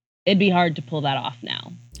it'd be hard to pull that off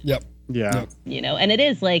now. Yep. Yeah. You know, and it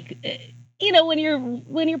is like, you know, when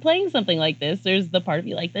you're playing something like this, there's the part of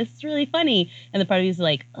you like, this is really funny. And the part of you is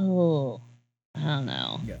like, oh, I don't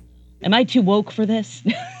know. Yeah. Am I too woke for this?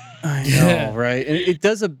 I know, right? And it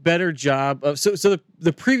does a better job of so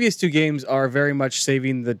the previous two games are very much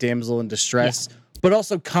saving the damsel in distress, but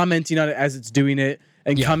also commenting on it as it's doing it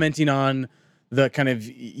and commenting on the kind of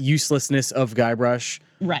uselessness of Guybrush.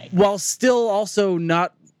 Right. While still also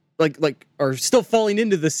not like or still falling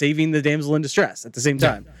into the saving the damsel in distress at the same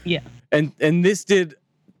time. Yeah. And this did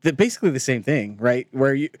basically the same thing, right?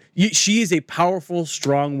 Where she is a powerful,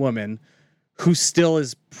 strong woman who still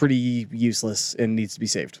is pretty useless and needs to be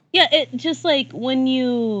saved. Yeah, it just like when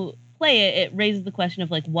you play it, it raises the question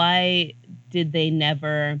of like, why did they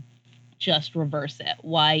never just reverse it?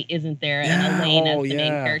 Why isn't there an Elaine as the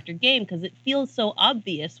main character game? Because it feels so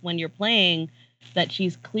obvious when you're playing that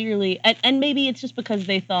she's clearly, and maybe it's just because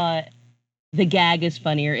they thought the gag is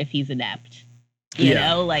funnier if he's inept. You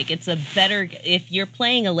know, like it's a better, if you're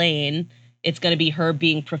playing Elaine, it's going to be her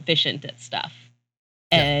being proficient at stuff.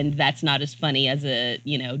 And that's not as funny as a,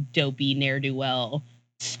 you know, dopey ne'er-do-well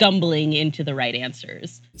stumbling into the right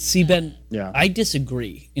answers. See, Ben, I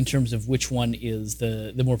disagree in terms of which one is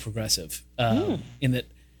the more progressive. In that,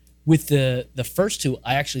 with the first two,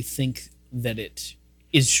 I actually think that it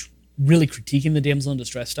is really critiquing the damsel in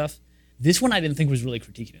distress stuff. This one I didn't think was really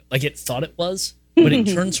critiquing it. Like, it thought it was, but it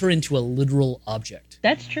turns her into a literal object.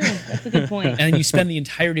 That's true. That's a good point. And then you spend the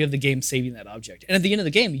entirety of the game saving that object. And at the end of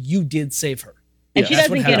the game, you did save her. And she That's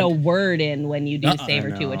doesn't what get a happened. word in when you do save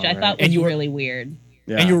her too, which I thought was really weird.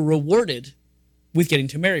 Yeah. And you're rewarded with getting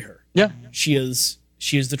to marry her. Yeah. She is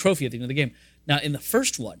the trophy at the end of the game. Now, in the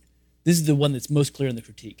first one, this is the one that's most clear in the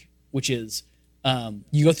critique, which is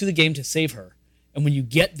you go through the game to save her, and when you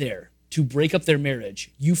get there to break up their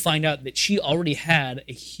marriage, you find out that she already had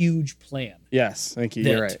a huge plan. Yes, thank you. That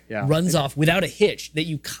You're right. Yeah. runs off without a hitch, that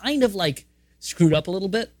you kind of like screwed up a little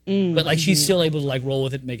bit, but like she's still able to like roll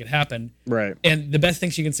with it and make it happen. Right. And the best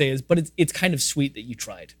thing she can say is, but it's kind of sweet that you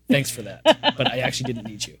tried. Thanks for that. But I actually didn't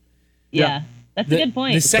need you. Yeah, that's a good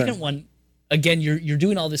point. The second one, again, you're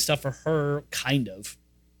doing all this stuff for her, kind of,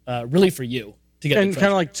 really for you to get and kind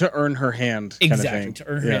of like to earn her hand. Exactly, kind of thing. to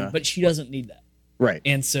earn her hand, but she doesn't need that. Right.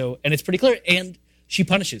 And it's pretty clear. And she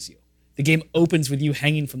punishes you. The game opens with you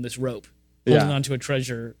hanging from this rope, holding onto a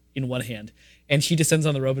treasure in one hand. And she descends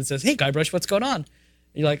on the rope and says, "Hey, Guybrush, what's going on?" And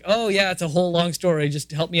you're like, "Oh, yeah, it's a whole long story. Just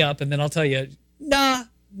help me up, and then I'll tell you." No,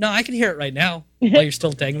 I can hear it right now while you're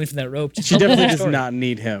still dangling from that rope. Just she definitely does not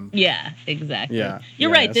need him. Yeah, exactly. Yeah,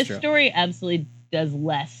 You're right. This true. story absolutely does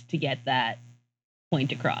less to get that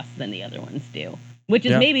point across than the other ones do, which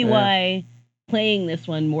is maybe why playing this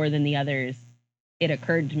one more than the others, it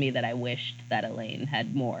occurred to me that I wished that Elaine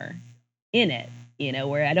had more in it,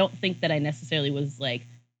 where I don't think that I necessarily was like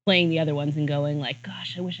playing the other ones and going like,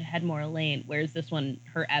 gosh, I wish I had more Elaine. Whereas this one,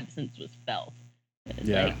 her absence was felt.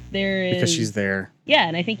 Like, there is, because she's there. Yeah,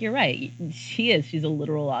 and I think you're right. She's a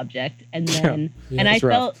literal object. And then and I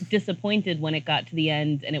felt disappointed when it got to the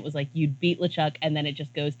end and it was like you'd beat LeChuck and then it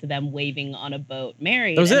just goes to them waving on a boat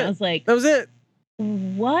married. That was it. I was like, that was it.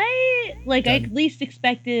 What? Like I at least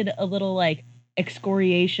expected a little like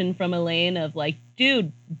excoriation from Elaine of like,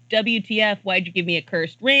 dude, WTF, why'd you give me a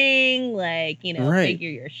cursed ring? Like, figure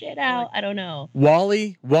your shit out. I don't know. Wall,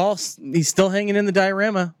 he's still hanging in the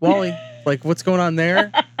diorama. Wally, like, what's going on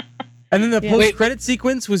there? And then the post-credit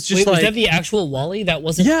sequence was just was that the actual Wally? That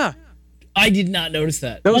wasn't... Yeah. I did not notice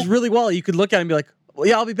that. That was really Wally. You could look at him and be like, well,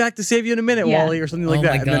 yeah, I'll be back to save you in a minute, Wally, or something like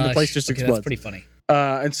that. And then the place just explodes. That's pretty funny.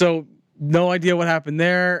 And so... no idea what happened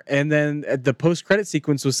there, and then the post-credit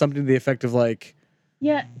sequence was something to the effect of like,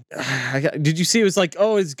 yeah. Did you see? It was like,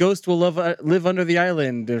 oh, his ghost will live under the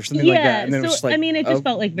island or something like that. And then it was just like, it just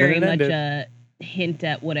felt like very much a hint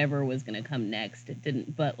at whatever was going to come next. It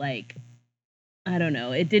didn't, but like, I don't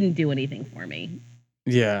know. It didn't do anything for me.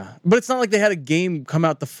 Yeah, but it's not like they had a game come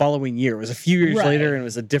out the following year. It was a few years later, and it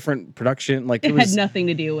was a different production. Like it had nothing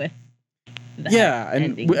to do with. And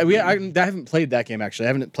I haven't played that game actually. I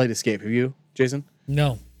haven't played Escape. Have you, Jason?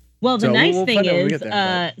 No. Well, the nice thing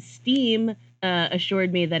is, Steam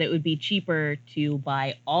assured me that it would be cheaper to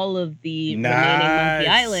buy all of the remaining Monkey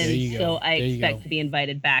Islands. So I expect to be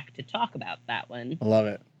invited back to talk about that one. I love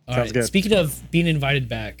it. Sounds good. Speaking of being invited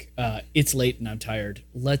back, it's late and I'm tired.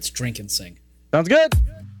 Let's drink and sing. Sounds good.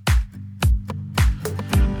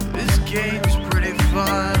 This game's pretty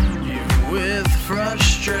fun. With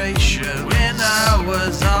frustration, when I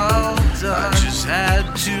was all done, I just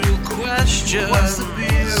had to question, what's the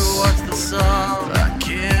beer, what's the song? I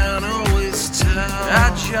can't always tell.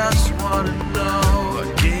 I just want to know,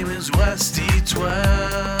 what game is Westy 12?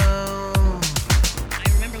 I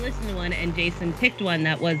remember listening to one and Jason picked one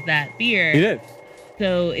that was that beer. He did.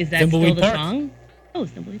 So is that still the song? Oh,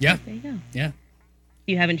 Thimbleweed Park. There you go. Yeah.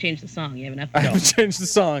 You haven't changed the song. You haven't updated. I haven't changed the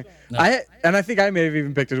song. No. I think I may have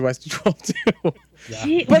even picked it Westy 12 too.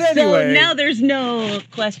 Yeah. But anyway, so now there's no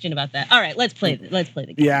question about that. All right, let's play the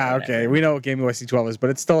game. Yeah, okay. We know what game Westy 12 is, but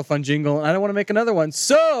it's still a fun jingle, and I don't want to make another one.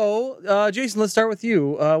 So, Jason, let's start with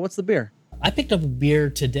you. What's the beer? I picked up a beer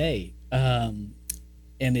today, and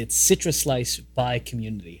it's Citra Slice by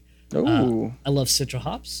Community. Ooh. I love Citra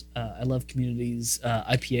hops. I love Community's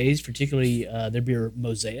IPAs, particularly their beer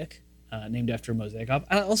Mosaic. Named after a Mosaic hop.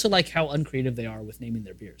 I also like how uncreative they are with naming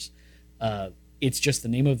their beers. It's just the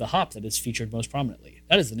name of the hop that is featured most prominently.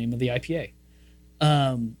 That is the name of the IPA.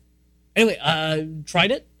 Anyway,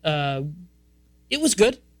 tried it. It was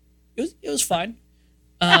good. It was fine.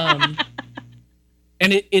 And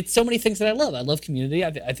it's so many things that I love. I love Community.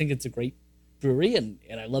 I think it's a great brewery, and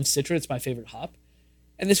I love Citra. It's my favorite hop.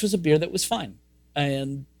 And this was a beer that was fine.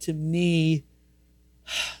 And to me,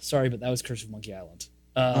 sorry, but that was Curse of Monkey Island.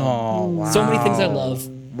 Wow. So many things I love.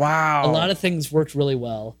 Wow. A lot of things worked really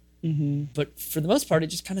well. Mm-hmm. But for the most part, it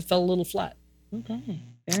just kind of fell a little flat. Okay.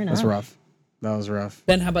 Fair enough. That was rough.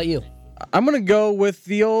 Ben, how about you? I'm going to go with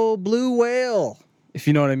the old Blue Whale, if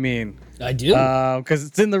you know what I mean. I do. Because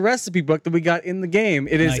it's in the recipe book that we got in the game.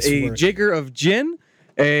 It is a jigger of gin,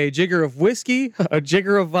 a jigger of whiskey, a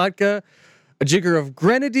jigger of vodka, a jigger of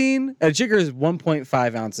grenadine. A jigger is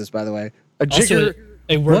 1.5 ounces, by the way. A jigger... Also,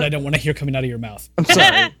 a word I don't want to hear coming out of your mouth. I'm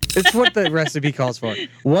sorry. It's what the recipe calls for.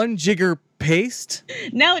 1 jigger paste.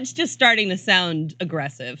 Now it's just starting to sound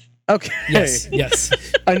aggressive. Okay. Yes.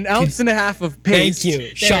 An ounce and a half of paste. Thank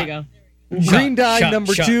you. There you go. Green dye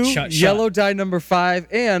number 2, yellow dye number 5,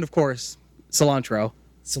 and of course, cilantro.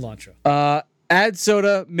 Add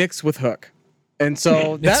soda, mix with Hook. And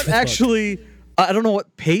so that actually, I don't know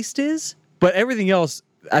what paste is, but everything else,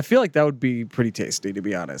 I feel like that would be pretty tasty, to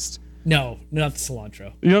be honest. No, not the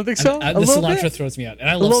cilantro. You don't think so? The little cilantro bit? throws me out, and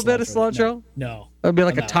I A love little bit of cilantro. cilantro? No. That'd be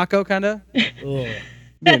like I'm a out. taco kind of. Ugh.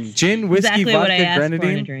 That's Gin, whiskey, exactly what I vodka, asked for in a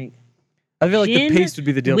grenadine. drink. I feel like Gin, the paste would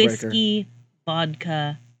be the deal breaker. Whiskey,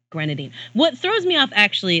 vodka, grenadine. What throws me off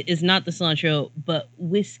actually is not the cilantro, but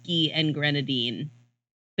whiskey and grenadine.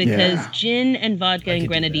 Because Yeah. gin and vodka I and could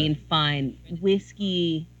do grenadine, fine.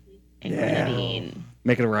 Whiskey and Yeah. grenadine.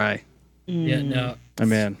 Make it a rye. Yeah, no. Oh,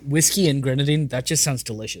 man. Whiskey and grenadine, that just sounds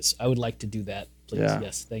delicious. I would like to do that, please. Yeah.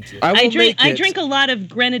 Yes, thank you. I will I make it. drink a lot of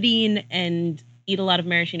grenadine and eat a lot of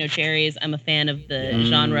maraschino cherries. I'm a fan of the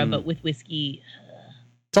genre, but with whiskey.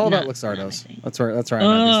 It's all about not Luxardos. my thing. That's right. That's right. I'm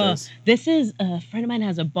at Oh, these days. this is a friend of mine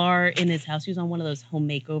has a bar in his house. He was on one of those home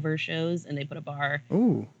makeover shows, and they put a bar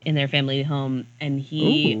Ooh. in their family home, and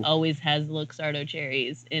he Ooh. always has Luxardo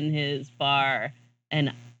cherries in his bar.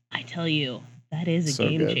 And I tell you, that is a So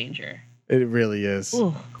game good. changer. It really is.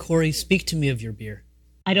 Ooh, Corey, speak to me of your beer.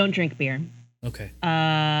 I don't drink beer, Okay.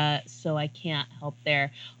 so I can't help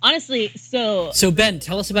there. Honestly, so So Ben,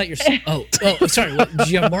 tell us about your. Oh, sorry. What, did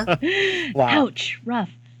you have more? Wow. ouch, rough.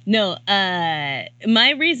 No,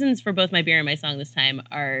 my reasons for both my beer and my song this time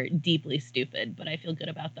are deeply stupid, but I feel good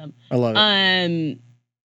about them. I love it.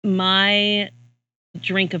 My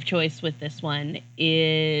drink of choice with this one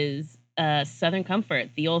is Southern Comfort,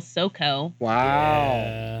 the old SoCo,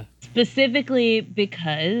 Wow. specifically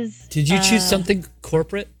because Did you choose something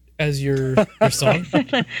corporate as your song?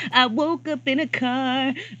 I woke up in a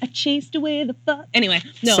car, I chased away the fuck. Anyway,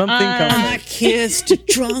 no, Something Comfort. kissed a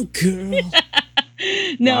drunk girl.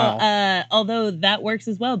 no. Wow. Although that works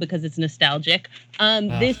as well because it's nostalgic.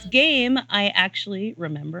 This game I actually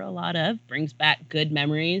remember a lot of, brings back good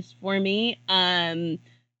memories for me.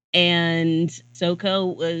 And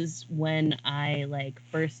SoCo was when I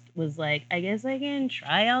first was like, I guess I can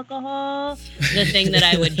try alcohol, the thing that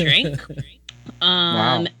I would drink.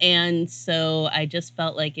 Wow. And so I just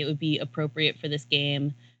felt like it would be appropriate for this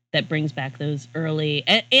game that brings back those early,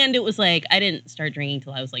 and it was like, I didn't start drinking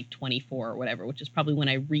till I was like 24 or whatever, which is probably when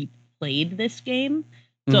I replayed this game.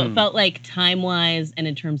 So it felt like time-wise and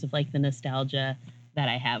in terms of like the nostalgia that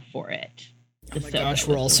I have for it. Oh my gosh,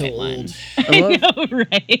 we're all so old. I know,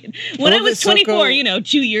 right? When I love was that 24, SoCo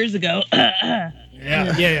 2 years ago.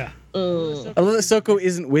 Yeah. Ugh. I love that SoCo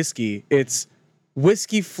isn't whiskey. It's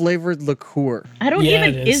whiskey flavored liqueur. I don't Yeah,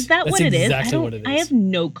 even. it is. Is that That's what it is? exactly what it I is. have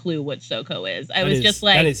no clue what SoCo is. I That was is- just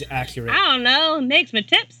like, that is accurate. I don't know. Makes me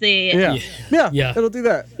tipsy. Yeah. Yeah. It'll do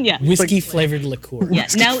that. Yeah. Whiskey flavored liqueur. Yeah.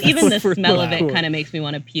 Now even the smell of it Wow. kind of makes me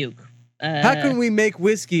want to puke. How can we make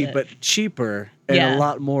whiskey but cheaper and Yeah. a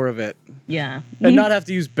lot more of it, Yeah. and not have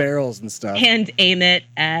to use barrels and stuff? And aim it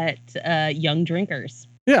at young drinkers.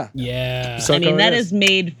 Yeah. Yeah. So- I mean, SoCo that it is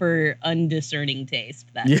made for undiscerning taste.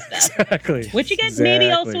 That Yeah, stuff. exactly. Which again maybe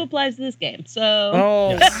Exactly. also applies to this game. So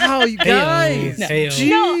Oh, wow, you guys. Heyo. Heyo. Jeez.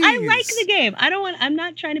 no, I like the game. I'm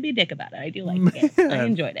not trying to be a dick about it. I do like the game. I Man.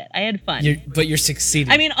 enjoyed it. I had fun. But you're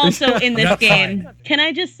succeeding. I mean, also in this Not game, fine. can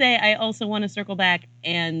I just say I also want to circle back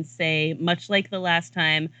and say, much like the last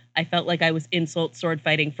time, I felt like I was insult sword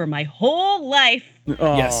fighting for my whole life.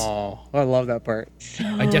 Oh, Yes. I love that part.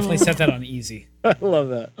 I definitely set that on easy. I love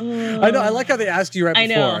that. I know. I like how they asked you right I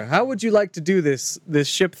before. know. How would you like to do this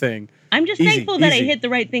ship thing? I'm just Easy, thankful that I easy. hit the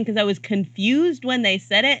right thing because I was confused when they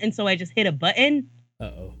said it, and so I just hit a button,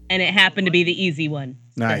 Uh-oh. and it happened to be the easy one.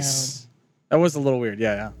 Nice. That was a little weird.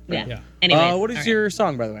 Yeah. Yeah. Yeah. Anyways, What is all right. your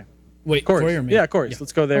song, by the way? Wait, Chorus. Corey or me? Yeah, chorus.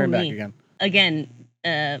 Let's go there Oh, and back me. again. Again,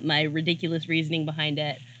 my ridiculous reasoning behind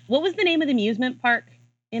it. What was the name of the amusement park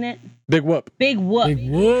in it? Big whoop. Big Whoop. Big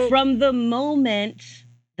whoop. From the moment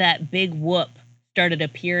that Big Whoop started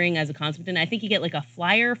appearing as a concept, and I think you get like a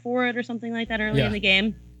flyer for it or something like that early Yeah. in the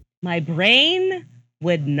game, my brain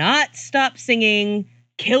would not stop singing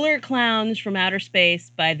Killer Clowns from Outer Space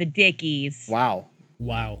by the Dickies. Wow.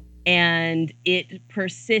 Wow. And it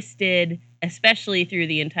persisted, especially through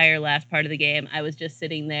the entire last part of the game. I was just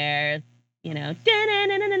sitting there, you know.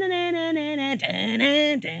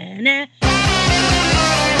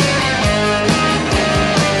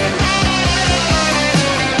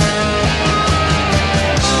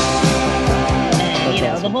 And, you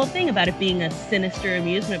know, the whole thing about it being a sinister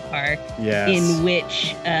amusement park Yes. in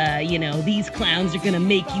which, you know, these clowns are going to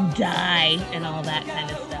make you die and all that kind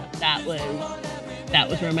of stuff. That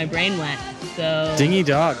was where my brain went. So Dingy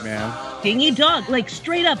dog, man. Dingy Dog, like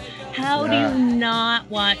straight up. How Yeah. do you not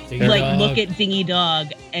want Dingy like Dog. look at Dingy Dog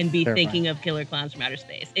and be Terrifying. thinking of Killer Clowns from Outer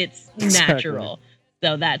Space? It's Exactly. natural.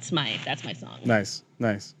 So that's my song. Nice.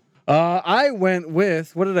 I went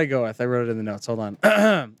with, what did I go with? I wrote it in the notes. Hold on.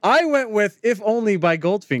 I went with If Only by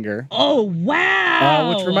Goldfinger, Oh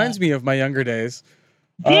wow! which reminds me of my younger days.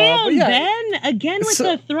 Damn, but yeah, Ben. again with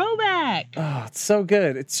the throwback. Oh, it's so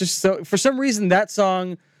good. It's just so, for some reason, that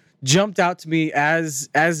song jumped out to me as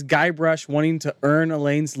Guybrush wanting to earn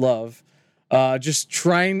Elaine's love, just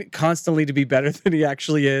trying constantly to be better than he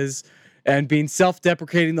actually is, and being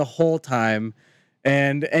self-deprecating the whole time.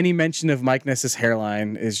 And any mention of Mike Ness's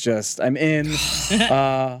hairline is just, I'm in.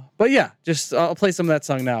 But yeah, just I'll play some of that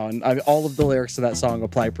song now, and all of the lyrics to that song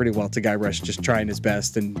apply pretty well to Guybrush just trying his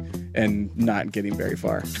best and not getting very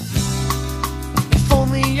far. If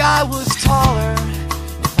only I was taller,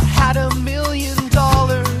 if I had $1 million,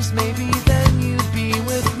 maybe then you'd be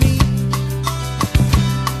with me.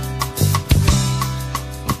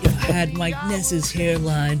 If I had Mike Ness's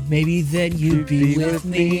hairline, maybe then you'd be with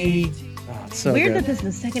me. Oh, it's so Weird good. that this is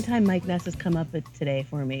the second time Mike Ness has come up today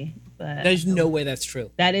for me, but There's no way that's true.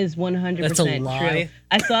 that is 100% That's a lie. true.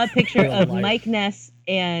 I saw a picture You're a of liar. Mike Ness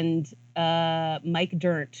and Mike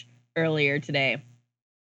Dirnt earlier today,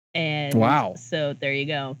 and Wow. so there you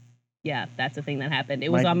go. Yeah, that's a thing that happened.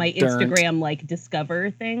 It was Mike on my Dirnt. Instagram like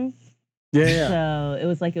Discover thing. Yeah. So it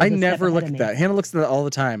was like I never look at that. Hannah looks at that all the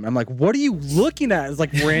time. I'm like, what are you looking at? It's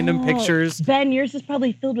like random pictures. Ben, yours is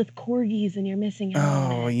probably filled with corgis, and you're missing out.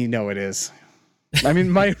 Oh, on it. you know it is. I mean,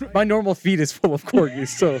 my normal feed is full of corgis,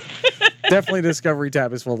 so definitely Discovery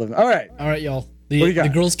tab is full of them. All right. All right, y'all. What do you The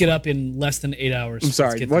got? girls get up in less than 8 hours. I'm Let's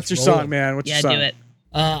sorry. get What's your this song, rolling. man? What's Yeah, your song? do it.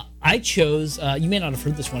 I chose, you may not have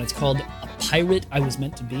heard this one. It's called A Pirate I Was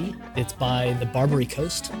Meant to Be. It's by the Barbary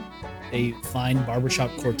Coast, a fine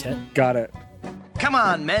barbershop quartet. Got it. Come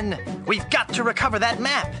on, men. We've got to recover that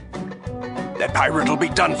map. That pirate will be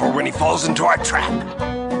done for when he falls into our trap.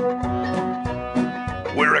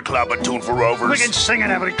 We're a club attuned for rovers. We can sing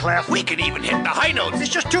in every clef. We can even hit the high notes. It's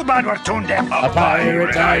just too bad we're tone deaf. A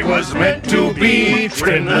pirate I was meant to be,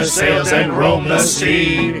 trim the sails and roam the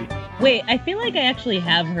sea. Wait, I feel like I actually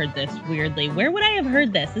have heard this weirdly. Where would I have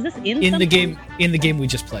heard this? Is this in In the something? game, we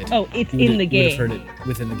just played. Oh, it's You in would- the you game. would have heard it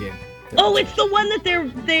within the game. Oh, it's the one that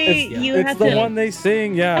you It's have the to. one they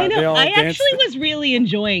sing. Yeah. I They know. all I dance. actually was really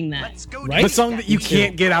enjoying that. Right? The song that you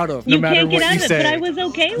can't get out of, no You matter can't get what out you of it, say. but I was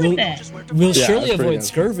okay with it. We'll Yeah, surely that's pretty avoid good.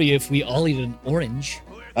 scurvy if we all eat an orange.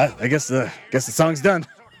 I guess the song's done.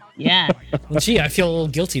 Yeah, Well, gee, I feel a little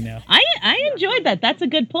guilty now. I enjoyed that. That's a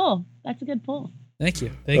good pull. Thank you. Thank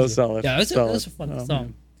you. That was solid. Yeah, it was a fun Oh, song.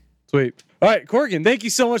 man. Sweet. All right, Corgan, thank you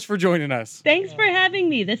so much for joining us. Thanks for having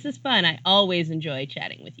me. This is fun. I always enjoy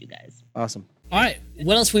chatting with you guys. Awesome. All right,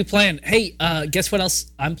 what else are we playing? Hey, guess what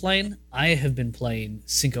else I'm playing? I have been playing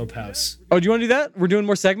Syncope House. Oh, do you want to do that? We're doing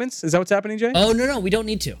more segments. Is that what's happening, Jay? Oh no, we don't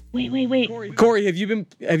need to. Wait. Corey, have you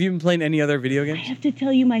been playing any other video I games? have to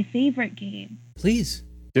tell you my favorite game. Please.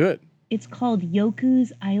 Do it. It's called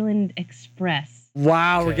Yoku's Island Express.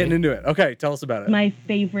 Wow, we're Okay. getting into it. Okay, tell us about it. My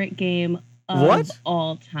favorite game of What?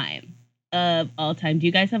 all time. Do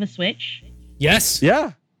you guys have a Switch? Yes.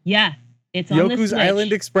 Yeah, Yeah, it's on the Yoku's Switch.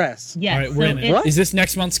 Island Express. Yes, All right, we're in it. What? Is this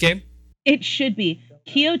next month's game? It should be.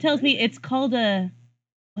 Keo tells me it's called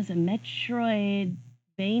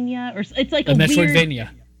Metroidvania, or it's like A a weird. Metroidvania.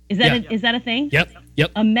 Is that Yeah. is that a thing? Yep.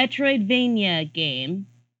 A Metroidvania game.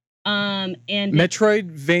 And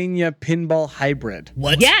Metroidvania Pinball Hybrid.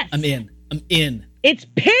 What? Yes. I'm in. it's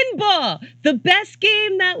pinball, the best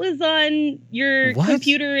game that was on your What?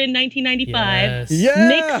 computer in 1995. Yes. Yeah.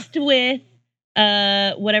 Mixed with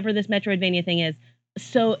whatever this Metroidvania thing is.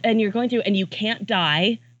 So, and you're going through and you can't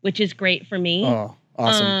die, which is great for me. Oh,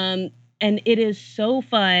 awesome. And it is so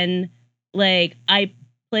fun. Like I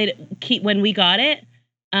played it when we got it.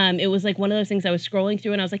 It was like one of those things I was scrolling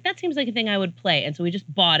through and I was like, that seems like a thing I would play. And so we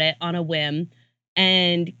just bought it on a whim.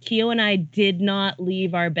 And Keo and I did not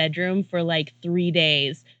leave our bedroom for like 3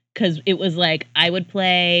 days because it was like I would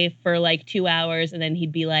play for like 2 hours and then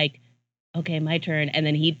he'd be like, okay, my turn. And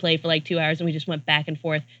then he'd play for like 2 hours and we just went back and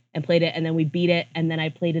forth and played it. And then we beat it. And then I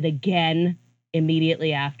played it again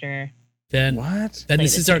immediately after. Then What? Then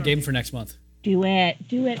this Played is it. our game for next month. Do it.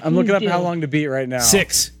 I'm looking please up do. how long to beat right now.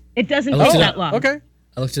 6. It doesn't I take looked it that up. long. Okay.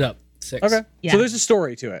 I looked it up. 6. Okay. Yeah. So there's a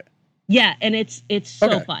story to it. Yeah, and it's so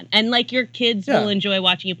Okay. fun. And like your kids Yeah. will enjoy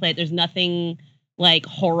watching you play it. There's nothing like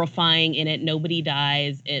horrifying in it. Nobody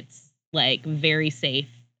dies. It's like very safe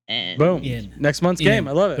and Boom. In. Next month's In. game.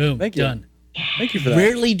 I love it. Boom. Thank you. Done. Thank you for that.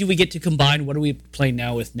 Rarely do we get to combine what are we playing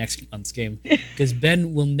now with next month's game because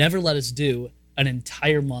Ben will never let us do an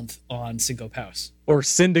entire month on Syncope House. Or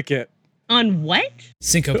Syndicate. on what?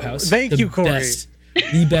 Syncope House. Thank you, Corey.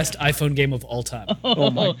 The best iPhone game of all time. Oh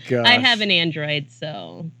my gosh. I have an Android,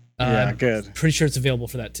 so Yeah, I'm good. Pretty sure it's available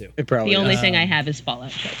for that too. It probably the only is. thing I have is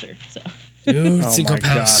Fallout Shelter. So Dude, Oh Cinco my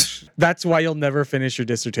Paus. gosh. That's why you'll never finish your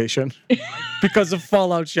dissertation. Because of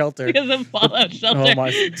Fallout Shelter. Because of Fallout Shelter. Oh my,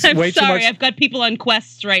 it's I'm way too sorry, much. I've got people on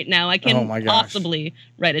quests right now. I Oh can my gosh. possibly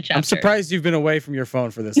write a chapter. I'm surprised you've been away from your phone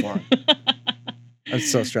for this long. That's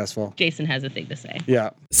so stressful. Jason has a thing to say.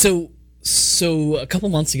 Yeah. So a couple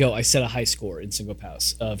months ago, I set a high score in Cinco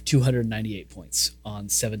Paus of 298 points on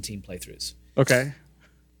 17 playthroughs. Okay.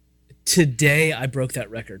 Today, I broke that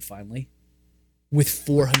record finally with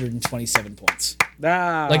 427 points.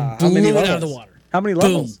 Like how blew many it levels? out of the water. How many Boom.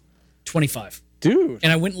 levels? 25. Dude.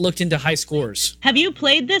 And I went and looked into high scores. Have you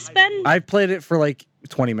played this, Ben? I've played it for like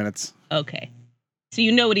 20 minutes. Okay. So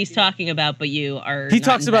you know what he's talking about, but you are He not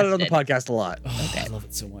talks about it on the invested. podcast a lot. Oh, I love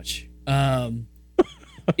it so much.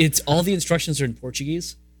 It's all the instructions are in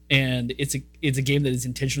Portuguese, and it's a game that is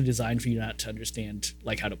intentionally designed for you not to understand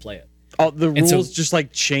like how to play it. Oh, the And so- rules just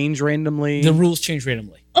like change randomly. The rules change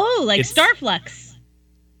randomly, Oh, like It's- Starflux.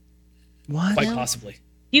 What? quite possibly.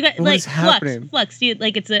 You got What like is happening? Flux. You,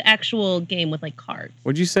 like it's an actual game with like cards.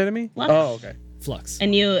 What'd you say to me? Flux. Oh, okay. Flux.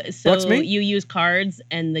 And you Flux me? you use cards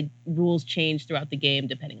and the rules change throughout the game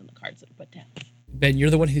depending on the cards that are put down. Ben, you're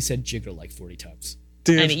the one who said jigger like 40 times.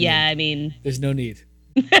 Dude. I mean, There's no need.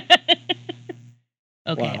 okay.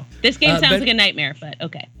 Wow. This game sounds Ben- like a nightmare, but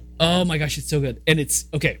okay. Oh my gosh, it's so good. And it's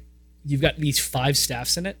okay. You've got these 5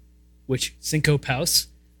 staffs in it, which Cinco Paus.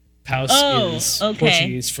 Paus Oh, is okay.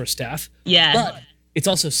 Portuguese for staff. Yeah. But it's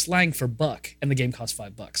also slang for buck, and the game costs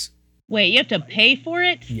 $5. Wait, you have to pay for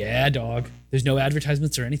it? Yeah, dog. There's no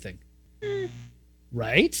advertisements or anything.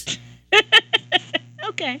 Right?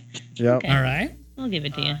 Okay. Yep. Okay. All right. I'll give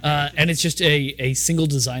it to you. And it's just a single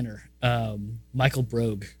designer, Michael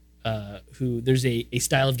Brogue, who there's a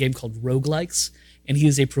style of game called roguelikes, and he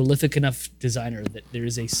is a prolific enough designer that there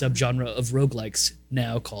is a subgenre of roguelikes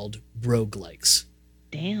now called broguelikes,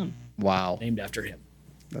 Damn. Wow. named after him.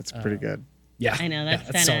 That's pretty good. Yeah, I know that's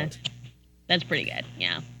that's kind of solid. that's pretty good.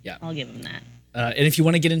 Yeah. Yeah. I'll give him that. And if you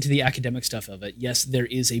want to get into the academic stuff of it, yes, there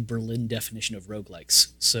is a Berlin definition of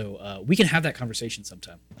roguelikes. So we can have that conversation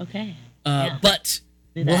sometime. Okay. But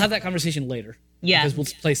Do we'll that. have that conversation later. Yeah. Because we'll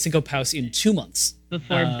play Cinco Paus in 2 months.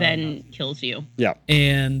 Before Ben kills you. Yeah.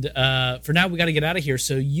 And for now, we got to get out of here.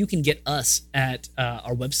 So you can get us at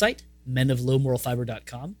our website,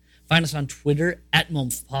 menoflowmoralfiber.com. Find us on Twitter at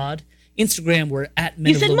MomFpod. Instagram, we're at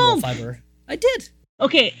Men You of said Low Moral Momf. Fiber. I did.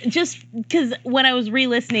 Okay, just because when I was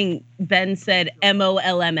re-listening, Ben said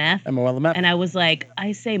MOLMF, MOLMF. and I was like,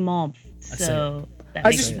 I say Momf, say so that I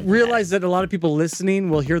makes just sense. realized that a lot of people listening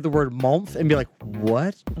will hear the word month and be like,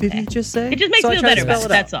 what did he just say? It just makes So I me feel try to better spell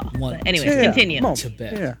about it. it out. That's all. One, But anyways, Yeah, continue. Momf. To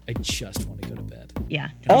bed. Yeah. I just want to go to bed. Yeah.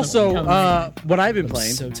 Also, Tell them. what I've been I'm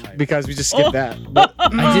playing, so tired. because we just skipped that. But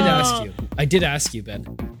I did ask you,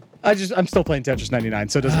 Ben. I'm still playing Tetris 99,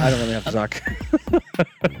 so I don't really have to talk.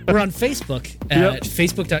 We're on Facebook at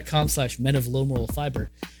facebook.com/Men of Low Moral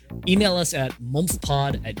Fiber. Email us at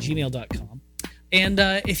momfpod@gmail.com. And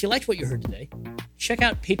if you liked what you heard today, check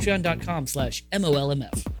out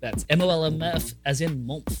patreon.com/MOLMF. That's MOLMF as in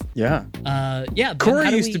Momf. Yeah. Yeah. Ben, Corey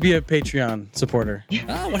how do used we- to be a Patreon supporter.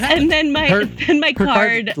 Oh, what happened? And then my Her- my her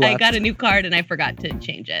card card, I left. got a new card and I forgot to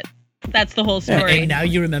change it. That's the whole story. And now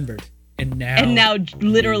you remembered. And now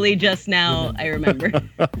Literally just now, I remember.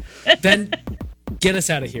 Ben, get us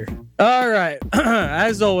out of here. All right.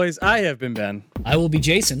 As always, I have been Ben, I will be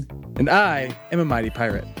Jason. and I am a mighty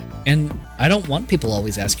pirate. And I don't want people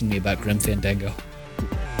always asking me about Grim Fandango.